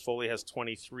 goals. Toffoli has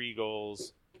 23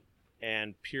 goals.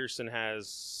 And Pearson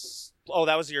has... Oh,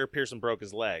 that was the year Pearson broke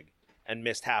his leg and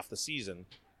missed half the season.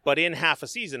 But in half a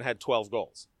season had 12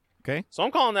 goals. Okay. So I'm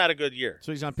calling that a good year.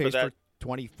 So he's on pace for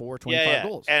 24, 25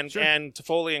 goals. And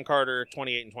Toffoli and Carter,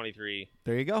 28 and 23.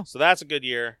 There you go. So that's a good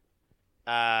year.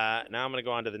 Now I'm going to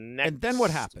go on to the next. And then what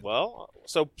happened? Well,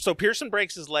 so Pearson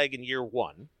breaks his leg in year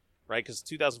 1, right? Because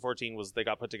 2014 they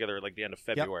got put together at like the end of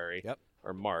February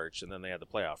or March, and then they had the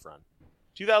playoff run.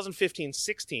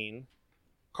 2015-16,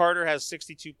 Carter has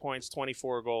 62 points,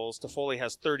 24 goals. Toffoli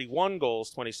has 31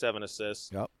 goals, 27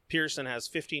 assists. Yep. Pearson has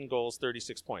 15 goals,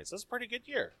 36 points. That's a pretty good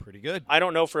year. Pretty good. I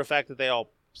don't know for a fact that they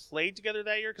all played together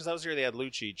that year because that was the year they had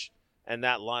Lucic, and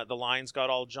the lines got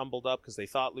all jumbled up because they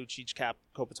thought Lucic,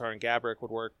 Kopitar, and Gaborik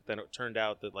would work. But then it turned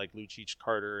out that like Lucic,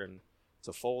 Carter, and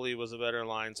Toffoli was a better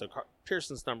line. So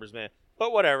Pearson's numbers, man.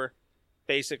 But whatever.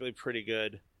 Basically pretty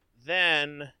good.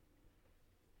 Then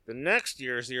the next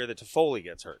year is the year that Toffoli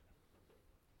gets hurt.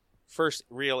 First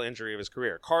real injury of his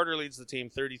career. Carter leads the team,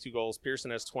 32 goals. Pearson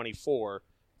has 24.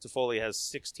 Toffoli has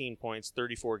 16 points,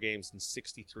 34 games in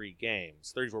 63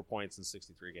 games. 34 points in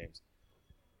 63 games.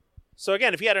 So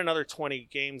again, if he had another 20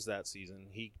 games that season,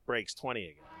 he breaks 20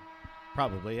 again.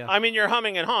 Probably, yeah. I mean, you're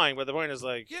humming and hawing, but the point is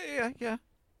like... Yeah.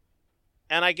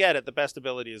 And I get it. The best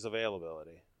ability is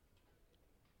availability.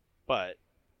 But,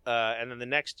 and then the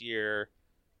next year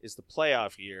is the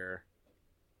playoff year.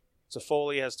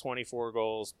 Toffoli has 24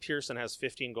 goals. Pearson has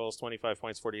 15 goals, 25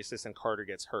 points, 40 assists, and Carter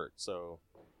gets hurt. So,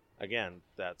 again,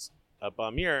 that's a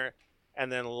bum year.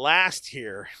 And then last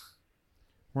year,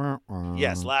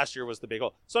 yes, last year was the big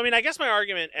goal. So, I mean, I guess my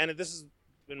argument, and this has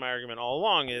been my argument all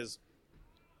along, is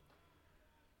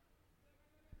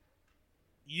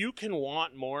you can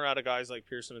want more out of guys like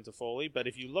Pearson and Toffoli, but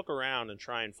if you look around and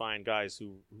try and find guys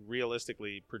who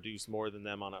realistically produce more than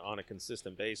them on a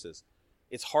consistent basis,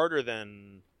 it's harder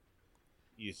than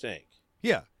you think.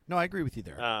 Yeah. No, I agree with you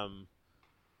there.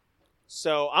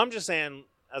 So I'm just saying,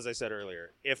 as I said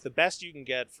earlier, if the best you can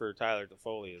get for Tyler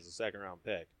Toffoli is a second-round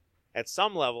pick, at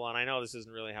some level, and I know this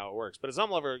isn't really how it works, but at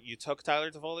some level you took Tyler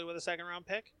Toffoli with a second-round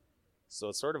pick, so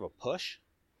it's sort of a push.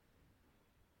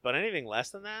 But anything less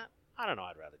than that, I don't know.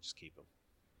 I'd rather just keep him.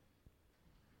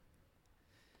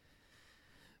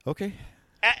 Okay.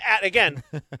 Again,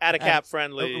 at a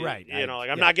cap-friendly, right.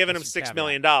 I'm not giving him $6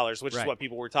 million, which is what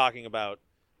people were talking about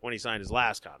when he signed his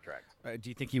last contract. Do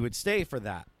you think he would stay for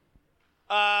that?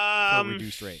 For a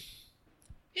reduced rate?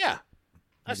 Yeah.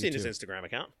 I've seen his Instagram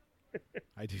account.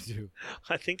 I do too.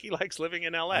 I think he likes living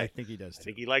in L.A. I think he does too. I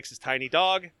think he likes his tiny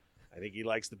dog. I think he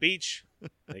likes the beach.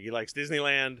 I think he likes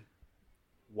Disneyland.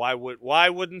 Why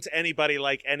wouldn't anybody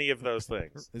like any of those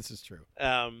things? This is true.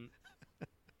 And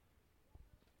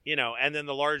then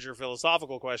the larger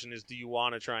philosophical question is, do you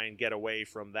want to try and get away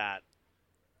from that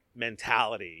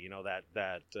mentality,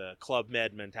 that Club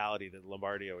Med mentality that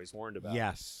Lombardi always warned about?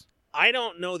 Yes. I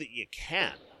don't know that you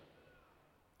can.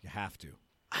 You have to.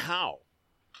 How?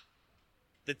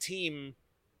 The team's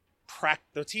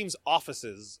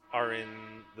offices are in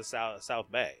the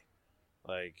South Bay.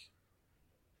 Like,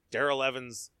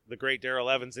 the great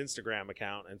Darryl Evans Instagram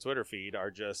account and Twitter feed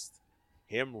are just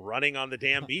him running on the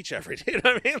damn beach every day. You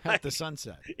know what I mean? At the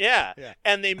sunset. Yeah. Yeah.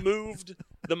 And they moved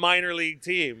the minor league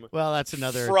team. Well, that's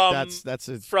another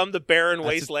from the barren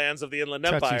wastelands of the Inland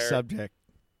touchy Empire subject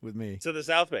with me to the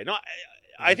South Bay. No,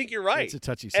 I think you're right. It's a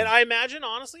touchy And subject. I imagine,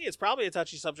 honestly, it's probably a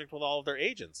touchy subject with all of their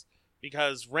agents,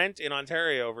 because rent in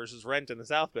Ontario versus rent in the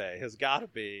South Bay has got to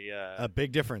be a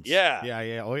big difference. Yeah.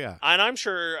 Yeah. Oh, yeah. And I'm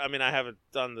sure, I mean, I haven't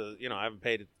done I haven't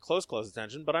paid close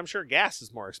attention, but I'm sure gas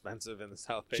is more expensive in the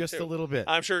South Bay, Just too. a little bit.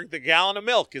 I'm sure the gallon of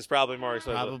milk is probably more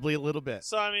expensive. Probably a little bit.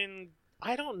 So, I mean,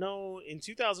 I don't know. In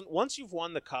 2000, once you've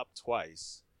won the Cup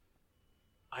twice,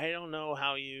 I don't know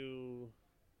how you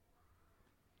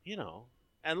know.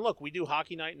 And look, we do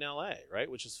hockey night in L.A., right,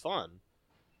 which is fun.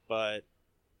 But,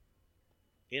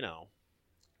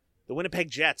 the Winnipeg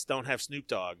Jets don't have Snoop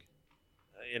Dogg,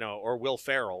 or Will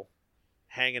Ferrell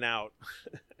hanging out.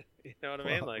 You know what I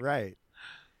mean? Well, right.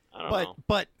 I don't know.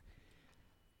 But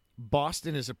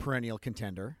Boston is a perennial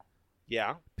contender.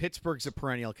 Yeah. Pittsburgh's a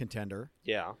perennial contender.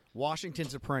 Yeah.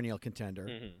 Washington's a perennial contender.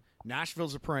 Mm-hmm.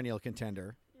 Nashville's a perennial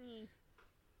contender.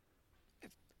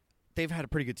 They've had a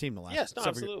pretty good team the last Yes, no,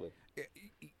 several years. absolutely.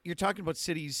 You're talking about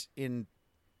cities in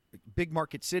big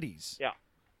market cities. Yeah.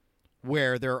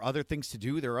 Where there are other things to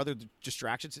do. There are other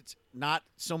distractions. It's not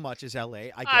so much as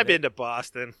L.A. I've been to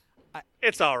Boston.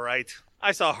 It's all right.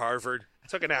 I saw Harvard.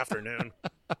 Took an afternoon.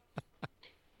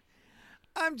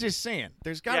 I'm just saying.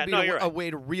 There's got to be a way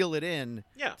to reel it in.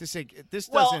 Yeah. To say this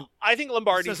well, doesn't. I think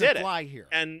Lombardi this doesn't did fly it. Here.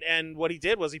 And what he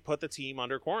did was he put the team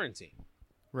under quarantine.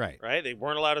 Right. They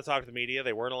weren't allowed to talk to the media.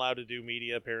 They weren't allowed to do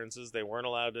media appearances. They weren't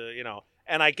allowed to,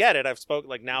 And I get it. I've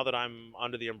spoken, now that I'm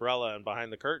under the umbrella and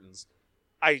behind the curtains,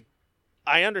 I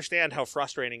understand how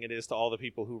frustrating it is to all the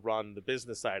people who run the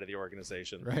business side of the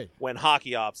organization. Right. When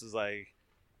hockey ops is like,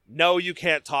 no, you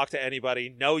can't talk to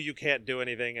anybody. No, you can't do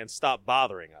anything, and stop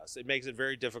bothering us. It makes it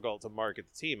very difficult to market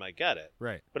the team. I get it.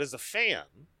 Right. But as a fan,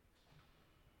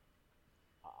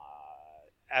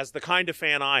 as the kind of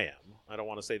fan I am, I don't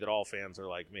want to say that all fans are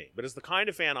like me, but as the kind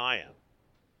of fan I am,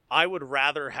 I would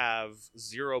rather have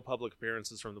 0 public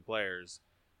appearances from the players,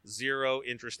 0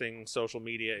 interesting social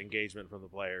media engagement from the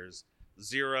players,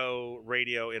 0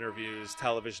 radio interviews,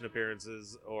 television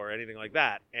appearances, or anything like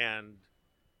that, and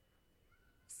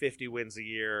 50 wins a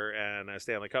year and a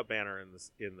Stanley Cup banner in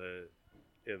the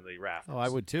rafters. Oh, I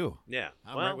would too. Yeah,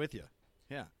 I'm right with you.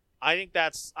 Yeah, I think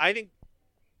that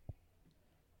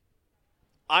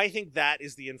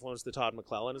is the influence that Todd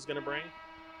McClellan is going to bring.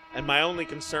 And my only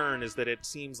concern is that it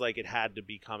seems like it had to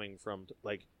be coming from,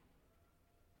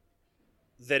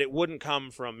 that it wouldn't come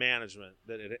from management,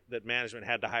 that management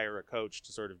had to hire a coach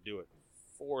to sort of do it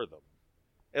for them.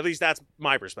 At least that's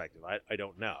my perspective. I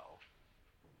don't know.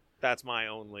 That's my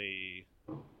only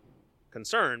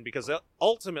concern, because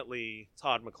ultimately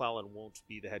Todd McClellan won't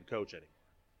be the head coach anymore.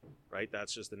 Right?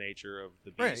 That's just the nature of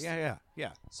the beast. Right,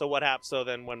 yeah. So what happens? So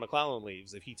then when McClellan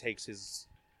leaves, if he takes his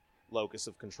locus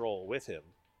of control with him,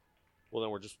 well,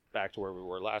 then we're just back to where we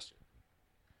were last year.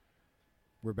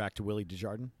 We're back to Willie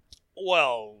Desjardins?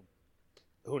 Well,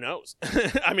 who knows?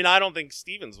 I mean, I don't think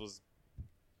Stevens was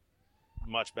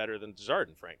much better than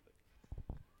Desjardins, frankly.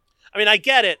 I mean, I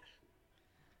get it.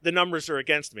 The numbers are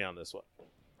against me on this one,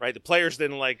 right? The players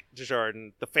didn't like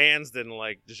Desjardins. The fans didn't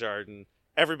like Desjardins.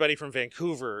 Everybody from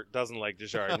Vancouver doesn't like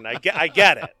Desjardins. I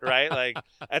get it, right? Like,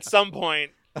 at some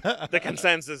point, the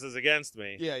consensus is against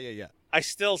me. Yeah. I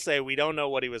still say we don't know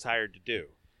what he was hired to do.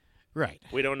 Right.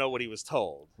 We don't know what he was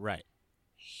told. Right.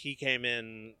 He came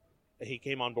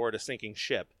on board a sinking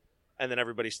ship, and then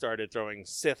everybody started throwing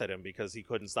Sith at him because he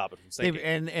couldn't stop it from sinking.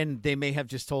 And they may have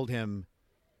just told him,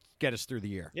 get us through the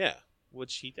year. Yeah,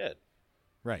 which he did.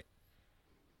 Right. Right.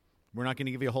 We're not going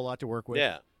to give you a whole lot to work with.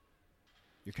 Yeah.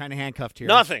 You're kind of handcuffed here.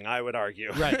 Nothing, I would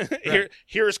argue. Right.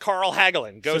 Here's Carl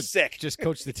Hagelin. Go sick. Just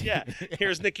coach the team. Yeah.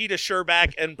 Here's Nikita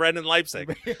Sherbak and Brendan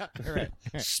Leipzig. Yeah, right.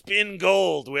 Spin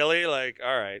gold, Willie. Like,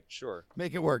 all right, sure.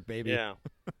 Make it work, baby. Yeah.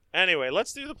 Anyway,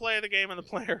 let's do the play of the game and the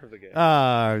player of the game.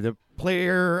 The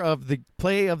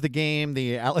play of the game,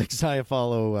 the Alex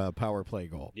Iafallo power play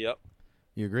goal. Yep.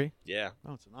 You agree? Yeah.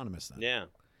 Oh, it's anonymous then.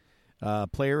 Yeah.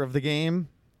 Player of the game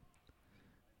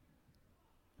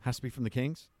has to be from the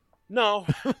Kings. No.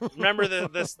 Remember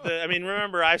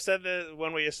remember I've said that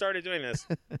when we started doing this,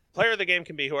 player of the game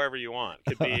can be whoever you want.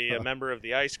 Could be a member of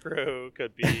the ice crew,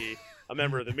 could be a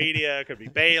member of the media, could be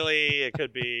Bailey, it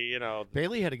could be,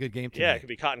 Bailey had a good game tonight. Yeah, it could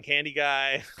be Cotton Candy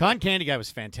Guy. Cotton Candy Guy was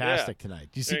fantastic tonight.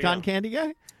 Did you see Cotton Candy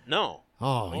Guy? No.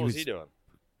 Oh, what was he doing?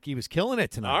 He was killing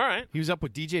it tonight. All right. He was up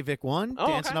with DJ Vic 1,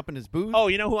 dancing okay. up in his booth. Oh,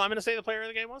 you know who I'm going to say the player of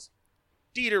the game was?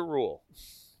 Dieter Rule.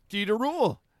 Dieter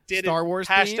Rule. Star Wars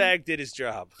hashtag theme. did his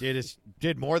job.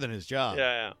 Did more than his job.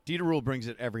 Yeah. Dieter Rule brings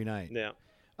it every night. Yeah.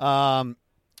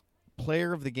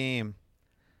 Player of the game.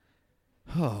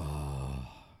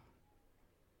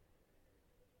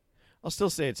 I'll still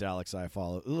say it's Alex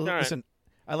Iafallo. Listen, right.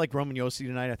 I like Roman Yossi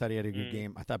tonight. I thought he had a good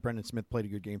game. I thought Brendan Smith played a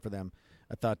good game for them.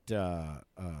 I thought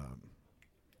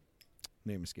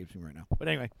name escapes me right now. But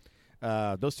anyway,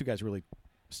 those two guys really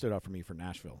stood out for me for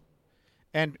Nashville.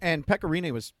 And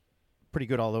Pecorine was pretty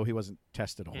good, although he wasn't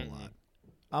tested a whole lot.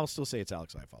 I'll still say it's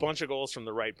Alex Iafallo. Bunch of goals from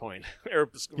the right point. Or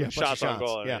shots on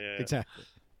goal. Yeah, exactly.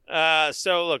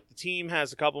 So, look, the team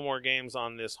has a couple more games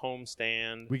on this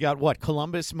homestand. We got what?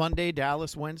 Columbus Monday,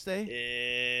 Dallas Wednesday?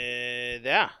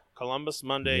 Columbus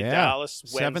Monday, Dallas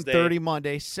Wednesday. 7:30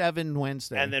 Monday, 7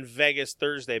 Wednesday. And then Vegas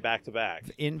Thursday back-to-back.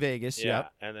 In Vegas,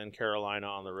 yep. And then Carolina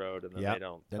on the road, and then they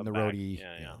don't Then come the back. roadie.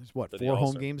 Yeah. There's what, For the 4 home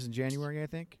All-Star. games in January, I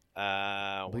think?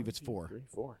 I believe it's 4. 3,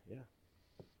 4, yeah.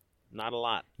 Not a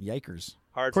lot. Yikers.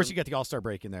 Hard. Of course, you got the All-Star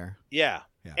break in there. Yeah.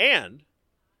 Yeah. And,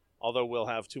 although we'll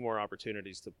have 2 more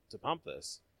opportunities to pump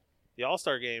this, the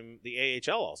All-Star game, the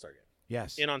AHL All-Star game.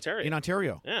 Yes. In Ontario. In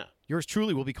Ontario. Yeah. Yours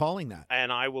truly will be calling that.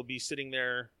 And I will be sitting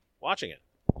there watching it.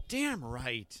 Damn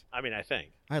right. I mean, I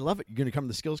think. I love it. You going to come to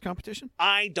the skills competition?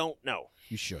 I don't know.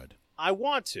 You should. I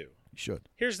want to. You should.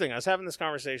 Here's the thing. I was having this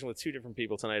conversation with 2 different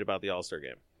people tonight about the All-Star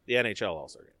game. The NHL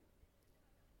All-Star game.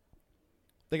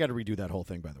 They got to redo that whole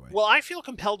thing, by the way. Well, I feel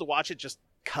compelled to watch it just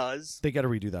because. They got to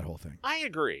redo that whole thing. I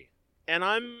agree. And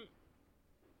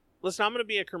Listen, I'm going to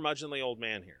be a curmudgeonly old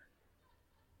man here.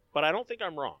 But I don't think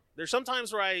I'm wrong. There's some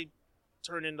times where I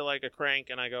turn into like a crank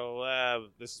and I go,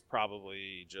 this is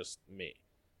probably just me.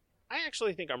 I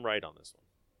actually think I'm right on this one.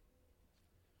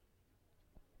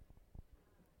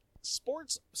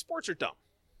 Sports are dumb,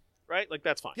 right? Like,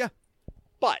 that's fine. Yeah.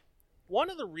 But one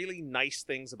of the really nice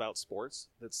things about sports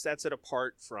that sets it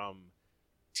apart from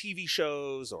TV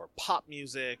shows or pop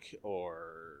music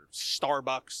or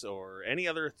Starbucks or any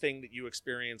other thing that you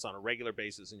experience on a regular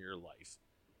basis in your life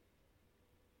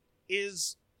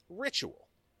is ritual,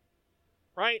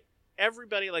 right?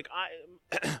 Everybody, like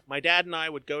my dad and I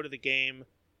would go to the game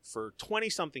for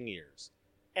 20-something years,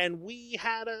 and we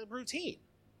had a routine,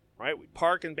 right? We'd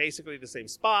park in basically the same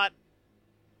spot.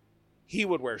 He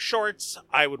would wear shorts.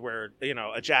 I would wear,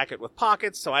 a jacket with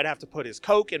pockets, so I'd have to put his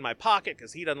Coke in my pocket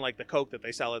because he doesn't like the Coke that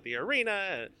they sell at the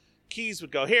arena. Keys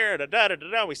would go here,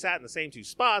 da-da-da-da-da. We sat in the same 2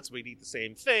 spots. We'd eat the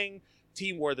same thing.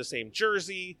 Team wore the same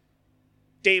jersey.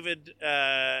 David,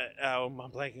 I'm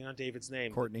blanking on David's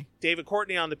name. Courtney. David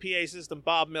Courtney on the PA system.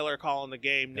 Bob Miller calling the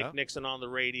game. Nick Yep. Nixon on the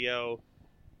radio.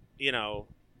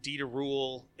 Dieter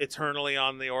Rule eternally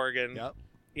on the organ. Yep.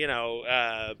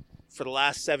 For the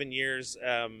last 7 years,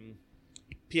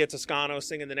 Pia Toscano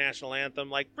singing the national anthem,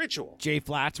 like ritual. Jay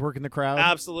Flats working the crowd.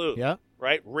 Absolutely. Yeah.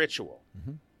 Right? Ritual.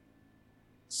 Mm-hmm.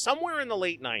 Somewhere in the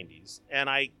late 90s, and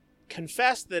I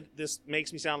confess that this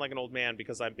makes me sound like an old man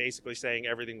because I'm basically saying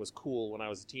everything was cool when I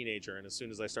was a teenager, and as soon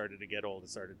as I started to get old, it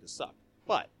started to suck.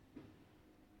 But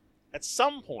at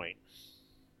some point,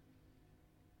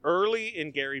 early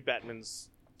in Gary Bettman's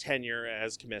tenure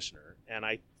as commissioner, and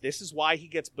this is why he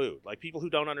gets booed. Like, people who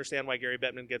don't understand why Gary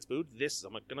Bettman gets booed,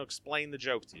 I'm going to explain the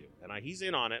joke to you, and he's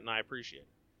in on it, and I appreciate it.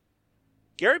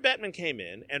 Gary Bettman came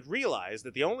in and realized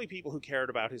that the only people who cared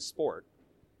about his sport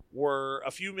were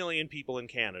a few million people in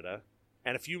Canada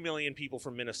and a few million people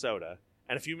from Minnesota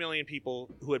and a few million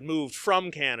people who had moved from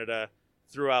Canada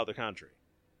throughout the country.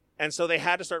 And so they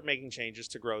had to start making changes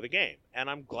to grow the game. And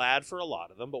I'm glad for a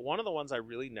lot of them, but one of the ones I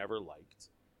really never liked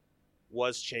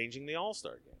was changing the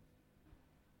All-Star game.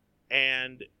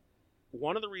 And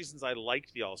one of the reasons I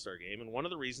liked the All-Star game, and one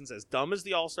of the reasons, as dumb as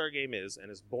the All-Star game is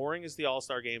and as boring as the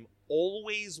All-Star game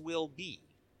always will be,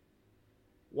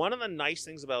 one of the nice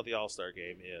things about the All-Star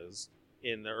game is,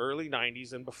 in the early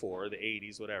 90s and before, the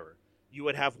 80s, whatever, you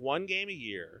would have one game a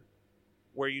year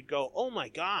where you'd go, oh my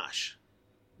gosh,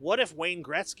 what if Wayne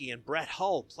Gretzky and Brett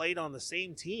Hull played on the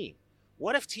same team?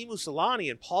 What if Teemu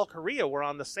Selanne and Paul Kariya were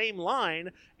on the same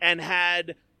line and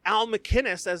had Al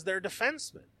McInnes as their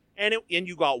defenseman? And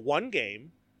you got one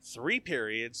game, 3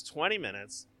 periods, 20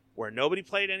 minutes, where nobody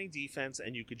played any defense,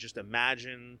 and you could just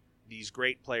imagine these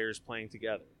great players playing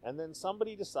together. And then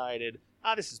somebody decided,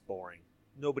 this is boring.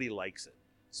 Nobody likes it.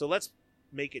 So let's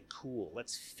make it cool.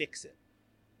 Let's fix it.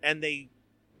 And they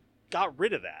got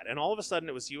rid of that. And all of a sudden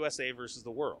it was USA versus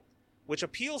the world, which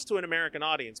appeals to an American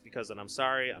audience because, and I'm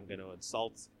sorry, I'm going to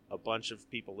insult a bunch of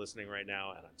people listening right now,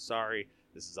 and I'm sorry.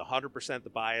 This is 100% the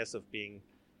bias of being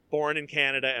born in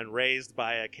Canada and raised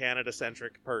by a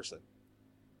Canada-centric person.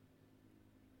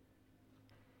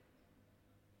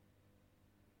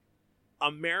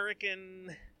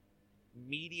 American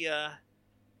media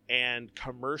and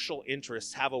commercial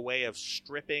interests have a way of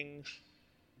stripping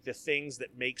the things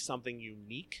that make something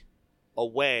unique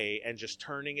away and just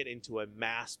turning it into a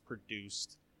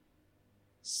mass-produced,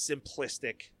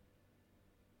 simplistic,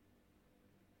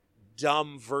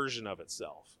 dumb version of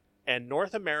itself. And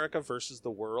North America versus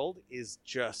the world is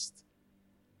just,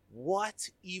 what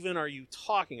even are you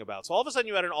talking about? So all of a sudden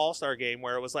you had an all-star game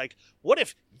where it was like, what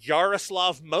if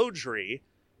Yaroslav Modry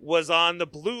was on the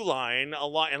blue line a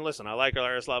lot? And listen, I like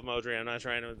Yaroslav Modry. I'm not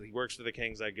trying to, he works for the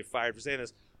Kings. I get fired for saying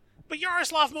this. But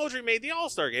Yaroslav Modry made the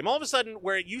all-star game. All of a sudden,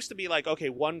 where it used to be like, okay,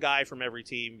 one guy from every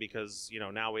team because,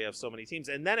 now we have so many teams.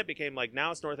 And then it became like,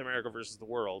 now it's North America versus the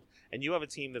world. And you have a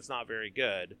team that's not very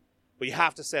good, but you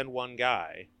have to send one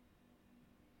guy.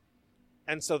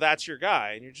 And so that's your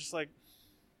guy. And you're just like,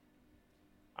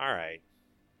 all right.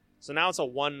 So now it's a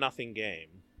 1-0 game.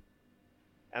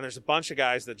 And there's a bunch of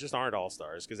guys that just aren't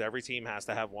all-stars because every team has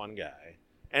to have one guy.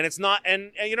 And it's not,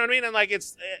 and you know what I mean? And like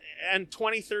and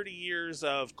 20, 30 years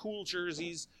of cool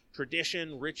jerseys,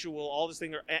 tradition, ritual, all this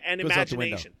thing, and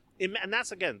imagination. And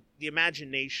that's, again, the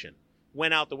imagination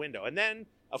went out the window. And then,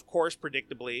 of course,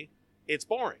 predictably, it's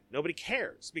boring. Nobody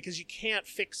cares because you can't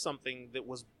fix something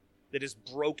that is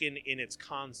broken in its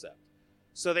concept.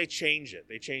 So they change it.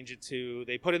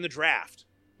 They put in the draft,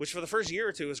 which for the first year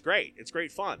or two is great. It's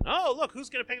great fun. Oh, look, who's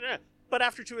going to pick that? But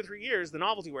after 2 or 3 years, the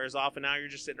novelty wears off, and now you're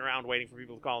just sitting around waiting for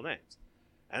people to call names.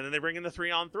 And then they bring in the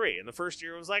 3-on-3. And the first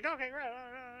year was like, okay,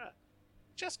 great.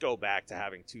 Just go back to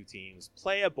having 2 teams.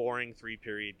 Play a boring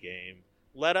 3-period game.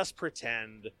 Let us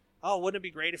pretend, oh, wouldn't it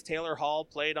be great if Taylor Hall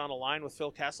played on a line with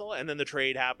Phil Kessel? And then the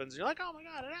trade happens, and you're like, oh, my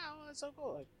God, that's so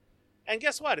cool. And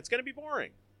guess what? It's going to be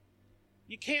boring.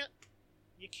 You can't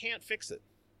fix it.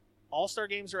 All-Star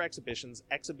games are exhibitions.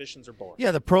 Exhibitions are boring.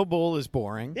 Yeah, the Pro Bowl is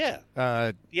boring. Yeah.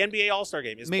 The NBA All-Star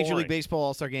game is Major boring. League Baseball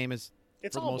All-Star game is,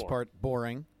 it's for the most part,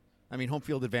 boring. I mean, home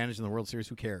field advantage in the World Series,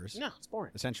 who cares? No, it's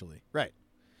boring. Essentially. Right.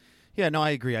 Yeah, no,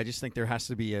 I agree. I just think there has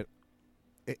to be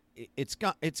it's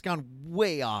gone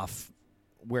way off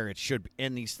where it should be.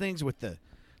 And these things with the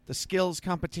skills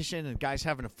competition and guys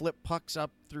having to flip pucks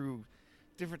up through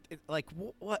different, like,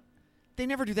 what? They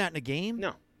never do that in a game?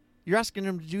 No. You're asking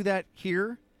them to do that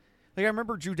here? Like, I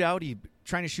remember Drew Doughty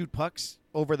trying to shoot pucks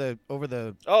over the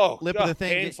lip of the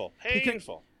thing.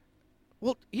 Painful.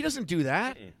 Well, he doesn't do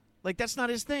that. Mm-mm. Like, that's not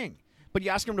his thing. But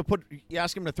you ask him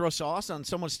to throw sauce on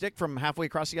someone's stick from halfway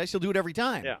across the ice, he'll do it every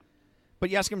time. Yeah. But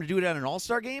you ask him to do it at an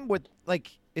all-star game with,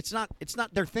 like, it's not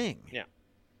their thing. Yeah.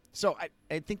 So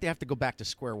I think they have to go back to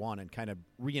square one and kind of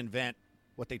reinvent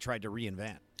what they tried to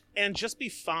reinvent. And just be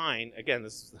fine. Again,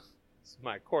 this is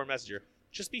my core message here.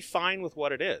 Just be fine with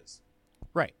what it is.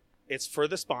 Right. It's for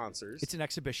the sponsors. It's an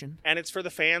exhibition. And it's for the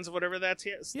fans of whatever that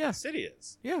city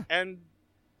is. Yeah. And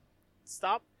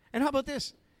stop. And how about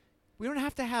this? We don't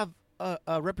have to have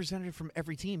a representative from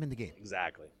every team in the game.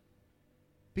 Exactly.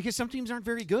 Because some teams aren't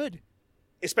very good.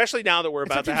 Especially now that we're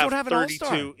about to have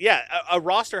 32. Yeah. A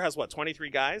roster has, 23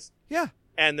 guys? Yeah.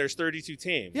 And there's 32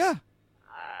 teams. Yeah.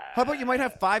 How about you might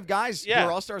have 5 guys who Yeah.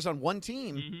 are all-stars on one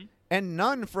team and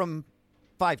none from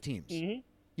 5 teams? Mm-hmm.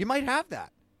 You might have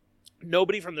that.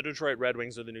 Nobody from the Detroit Red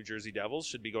Wings or the New Jersey Devils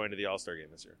should be going to the All-Star game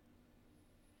this year.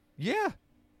 Yeah.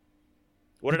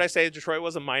 What did I say? Detroit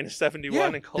was a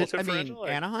 -71 in goal differential?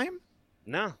 Anaheim?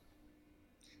 No.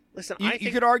 Listen, You I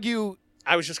think could argue.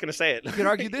 I was just going to say it. You could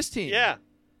argue this team. Yeah.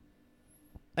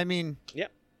 I mean.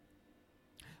 Yep.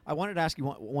 I wanted to ask you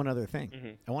one other thing.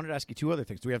 Mm-hmm. I wanted to ask you 2 other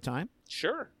things. Do we have time?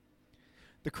 Sure.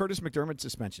 The Curtis McDermott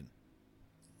suspension.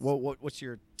 Well, what's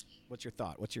your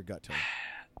thought? What's your gut tell you?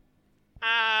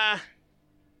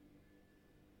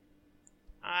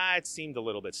 It seemed a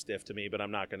little bit stiff to me, but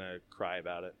I'm not going to cry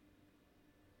about it.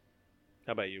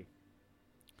 How about you?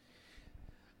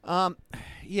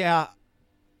 Yeah,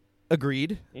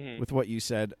 agreed Mm-hmm. with what you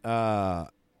said.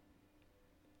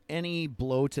 Any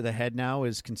blow to the head now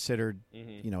is considered,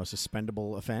 a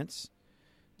suspendable offense.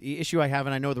 The issue I have,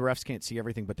 and I know the refs can't see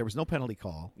everything, but there was no penalty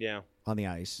call on the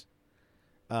ice.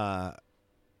 The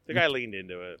guy leaned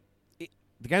into it.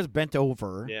 The guy's bent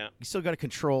over. Yeah. You still got to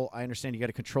control. I understand you got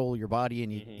to control your body,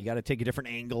 and you got to take a different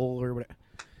angle or whatever.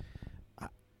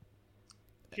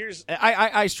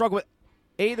 I struggle with.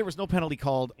 There was no penalty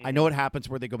called. I know it happens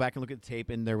where they go back and look at the tape,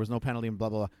 and there was no penalty and blah,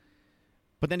 blah, blah.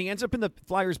 But then he ends up in the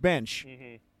Flyers bench.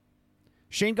 Mm-hmm.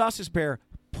 Shane Gostisbehere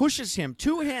pushes him,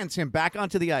 2-hands him back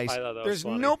onto the ice. I thought that There's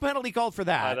was funny. no penalty called for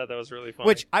that. I thought that was really funny.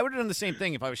 Which I would have done the same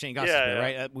thing if I was Shane Gostisbehere,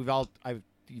 Yeah. right?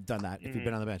 You've done that if you've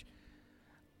been on the bench.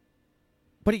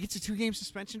 But he gets a 2-game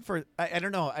suspension for I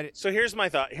don't know. So here's my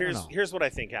thought. Here's what I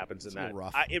think happens in that. little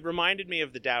rough. It reminded me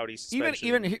of the Doughty suspension.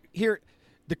 Even here,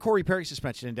 the Corey Perry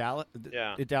suspension in Dallas.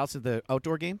 Yeah. In Dallas at the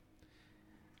outdoor game.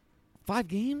 5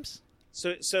 games?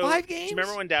 So 5 games? Do you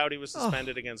remember when Doughty was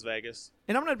suspended against Vegas?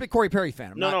 And I'm not a big Corey Perry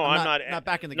fan. I'm not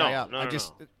backing the guy up. No.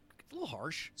 It's a little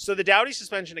harsh. So the Doughty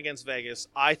suspension against Vegas,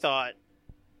 I thought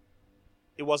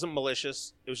it wasn't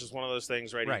malicious. It was just one of those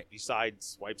things, right? Right. He side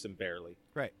swipes him barely.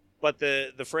 Right. But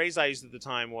the phrase I used at the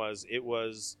time was it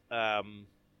was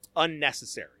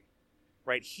unnecessary.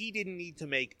 Right? He didn't need to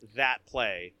make that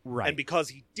play. Right. And because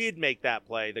he did make that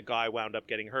play, the guy wound up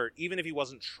getting hurt, even if he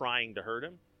wasn't trying to hurt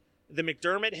him. The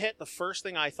McDermott hit, the first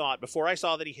thing I thought, before I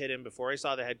saw that he hit him, before I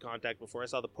saw the head contact, before I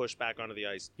saw the push back onto the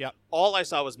ice, all I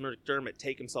saw was McDermott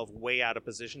take himself way out of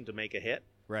position to make a hit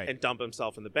and dump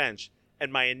himself in the bench.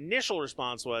 And my initial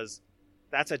response was,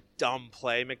 that's a dumb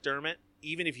play, McDermott.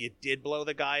 Even if you did blow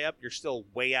the guy up, you're still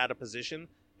way out of position.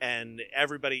 And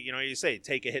everybody, you say,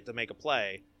 take a hit to make a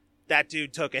play. That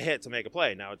dude took a hit to make a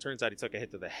play. Now, it turns out he took a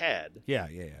hit to the head. Yeah.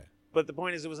 But the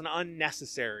point is, it was an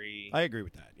unnecessary... I agree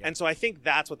with that. Yeah. And so I think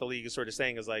that's what the league is sort of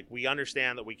saying is, like, we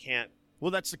understand that we can't...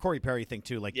 Well, that's the Corey Perry thing,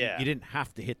 too. Like, Yeah. you didn't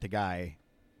have to hit the guy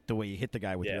the way you hit the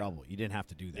guy with your elbow. You didn't have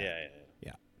to do that.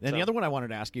 Yeah. And the other one I wanted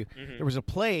to ask you, there was a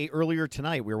play earlier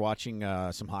tonight. We were watching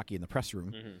some hockey in the press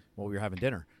room while we were having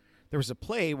dinner. There was a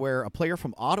play where a player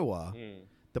from Ottawa,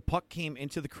 the puck came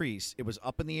into the crease. It was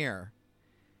up in the air,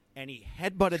 and he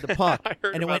headbutted the puck,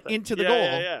 and it went into the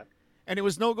goal, and it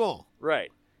was no goal.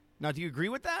 Right. Now, do you agree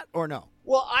with that or no?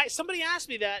 Well, somebody asked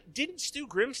me that. Didn't Stu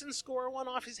Grimson score one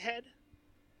off his head?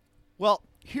 Well,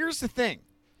 here's the thing.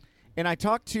 And I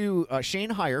talked to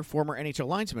Shane Heyer, former NHL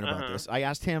linesman, about this. I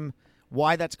asked him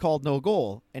why that's called no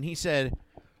goal, and he said,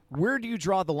 where do you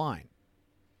draw the line?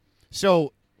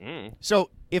 So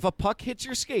if a puck hits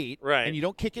your skate and you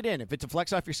don't kick it in, if it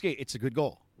deflects off your skate, it's a good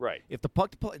goal. Right. If the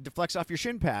puck deflects off your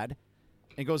shin pad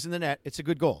and goes in the net, it's a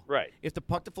good goal. Right. If the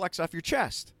puck deflects off your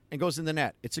chest and goes in the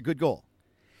net, it's a good goal.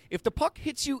 If the puck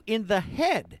hits you in the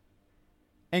head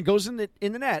and goes in the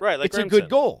net, like it's Grimson. a good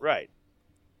goal. Right.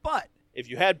 But if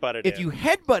you headbutt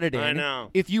it in, I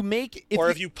know. If you make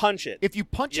if you punch it. If you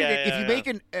punch it, if you make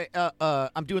an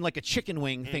I'm doing like a chicken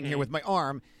wing thing here with my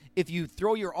arm. If you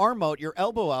throw your arm out, your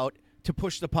elbow out to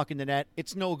push the puck in the net,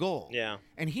 it's no goal. Yeah.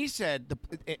 And he said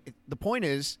the point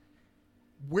is,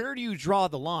 where do you draw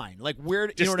the line? Like where?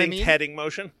 You know what I mean? Heading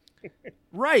motion.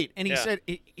 Right. And he said,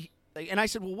 and I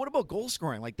said, well, what about goal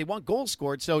scoring? Like they want goals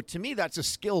scored. So to me, that's a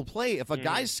skill play. If a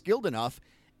guy's skilled enough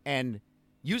and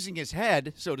using his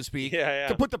head, so to speak,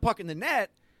 to put the puck in the net,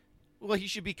 well, he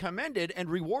should be commended and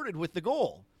rewarded with the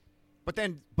goal. But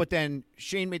then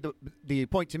Shane made the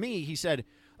point to me. He said,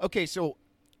 okay, so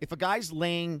if a guy's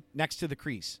laying next to the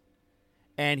crease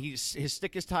and his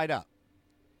stick is tied up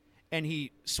and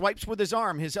he swipes with his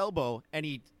arm, his elbow, and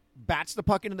he bats the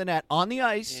puck into the net on the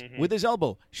ice with his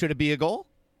elbow, should it be a goal?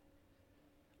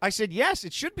 I said, yes,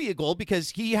 it should be a goal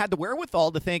because he had the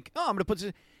wherewithal to think, I'm going to put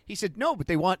this. He said, no, but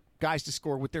they want guys to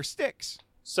score with their sticks.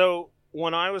 So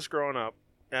when I was growing up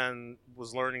and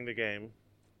was learning the game,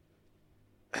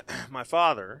 my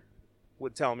father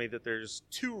would tell me that there's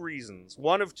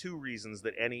one of two reasons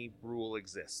that any rule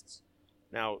exists.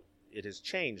 Now, it has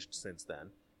changed since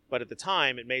then, but at the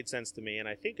time it made sense to me, and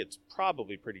I think it's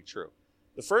probably pretty true.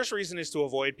 The first reason is to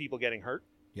avoid people getting hurt.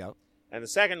 Yep. And the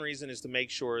second reason is to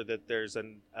make sure that there's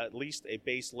at least a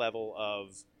base level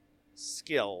of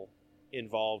skill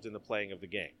involved in the playing of the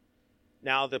game.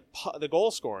 Now, the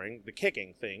goal scoring, the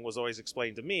kicking thing was always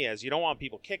explained to me as you don't want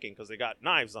people kicking because they got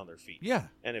knives on their feet. Yeah.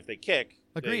 And if they kick...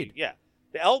 Agreed.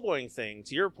 The elbowing thing,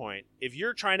 to your point, if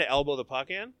you're trying to elbow the puck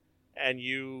in and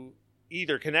you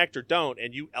either connect or don't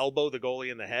and you elbow the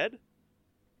goalie in the head,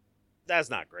 that's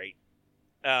not great.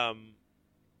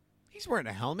 He's wearing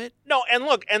a helmet. No, and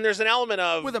look, and there's an element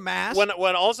of... With a mask. When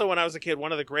I was a kid,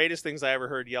 one of the greatest things I ever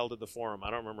heard yelled at the Forum, I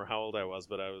don't remember how old I was,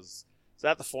 but I was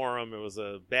at the Forum. It was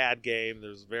a bad game. There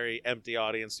was a very empty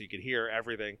audience, so you could hear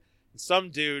everything. And some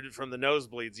dude from the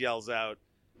nosebleeds yells out,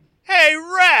 "Hey,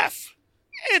 ref!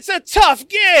 It's a tough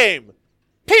game!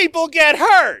 People get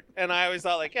hurt!" And I always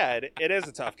thought, like, yeah, it is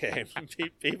a tough game.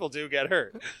 People do get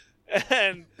hurt.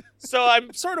 And so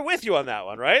I'm sort of with you on that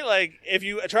one, right? Like, if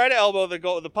you try to elbow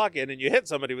the puck in and you hit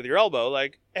somebody with your elbow,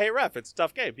 like, hey, ref, it's a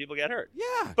tough game. People get hurt.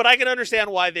 Yeah. But I can understand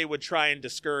why they would try and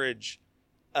discourage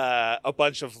a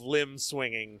bunch of limb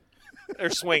swinging,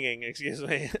 excuse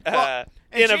me,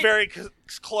 in a very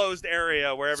closed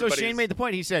area where everybody. So Shane made the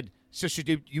point. He said, so should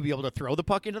you be able to throw the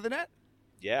puck into the net?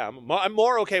 Yeah, I'm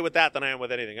more okay with that than I am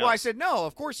with anything else. Well, I said, no,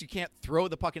 of course you can't throw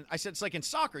the puck in. I said, it's like in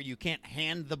soccer. You can't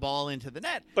hand the ball into the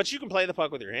net. But you can play the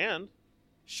puck with your hand.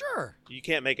 Sure. You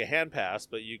can't make a hand pass,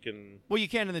 but you can... Well, you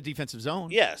can in the defensive zone.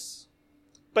 Yes.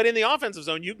 But in the offensive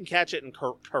zone, you can catch it and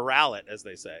corral it, as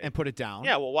they say. And put it down.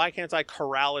 Yeah, well, why can't I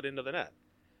corral it into the net?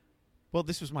 Well,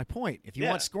 this was my point. If you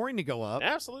want scoring to go up,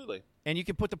 absolutely, and you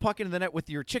can put the puck into the net with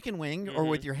your chicken wing or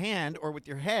with your hand or with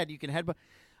your head, you can headbutt.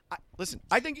 Listen,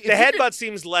 I think the headbutt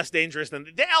seems less dangerous than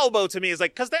the elbow to me. Is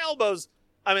like, because the elbows.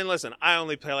 I mean, listen, I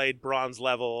only played bronze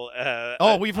level.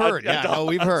 We've heard.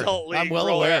 We've heard. I'm well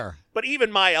aware. But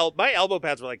even my elbow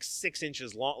pads were like 6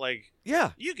 inches long. Like,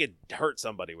 you could hurt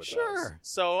somebody with those.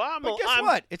 So But guess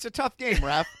what? It's a tough game,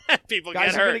 Raf. People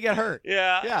Guys get hurt. are going to get hurt.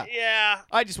 Yeah.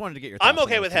 I just wanted to get your thoughts. I'm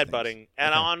okay with headbutting, things.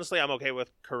 and honestly, I'm okay with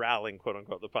corralling, quote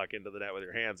unquote, the puck into the net with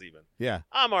your hands. Even. Yeah.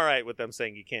 I'm all right with them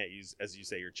saying you can't use, as you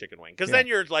say, your chicken wing, because then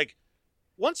you're like,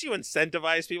 once you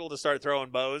incentivize people to start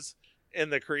throwing bows in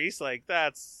the crease, like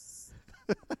that's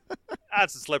a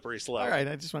slippery slope. All right,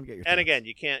 I just want to get your And thoughts. again,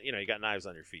 you can't, you got knives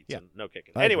on your feet, so no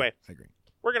kicking. I Anyway, agree.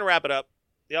 We're going to wrap it up.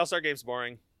 The All-Star Game's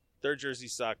boring. Their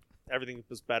jerseys suck. Everything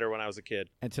was better when I was a kid.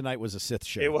 And tonight was a Sith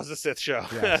show. It was a Sith show.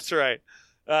 Yes. That's right.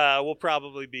 We'll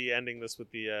probably be ending this with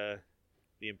the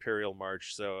Imperial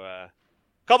March. So a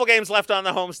couple games left on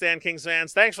the homestand, Kings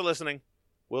fans. Thanks for listening.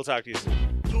 We'll talk to you soon.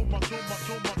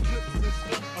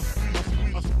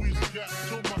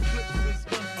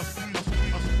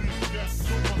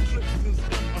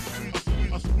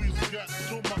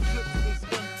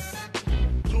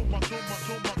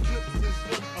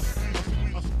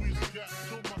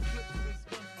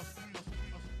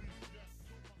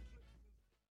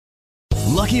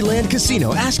 Lucky Land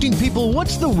Casino, asking people,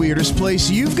 what's the weirdest place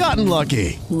you've gotten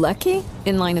lucky? Lucky?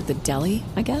 In line at the deli,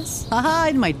 I guess? Aha,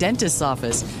 in my dentist's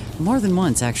office. More than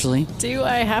once, actually. Do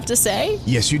I have to say?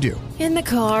 Yes, you do. In the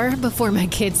car before my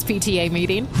kids' PTA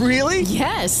meeting. Really?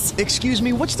 Yes. Excuse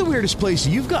me, what's the weirdest place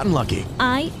you've gotten lucky?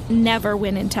 I never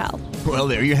win and tell. Well,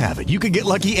 there you have it. You can get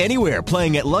lucky anywhere,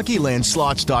 playing at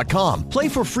LuckyLandSlots.com. Play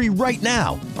for free right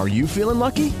now. Are you feeling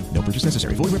lucky? No purchase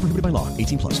necessary. Void where prohibited by law.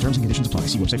 18+. Terms and conditions apply.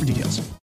 See website for details.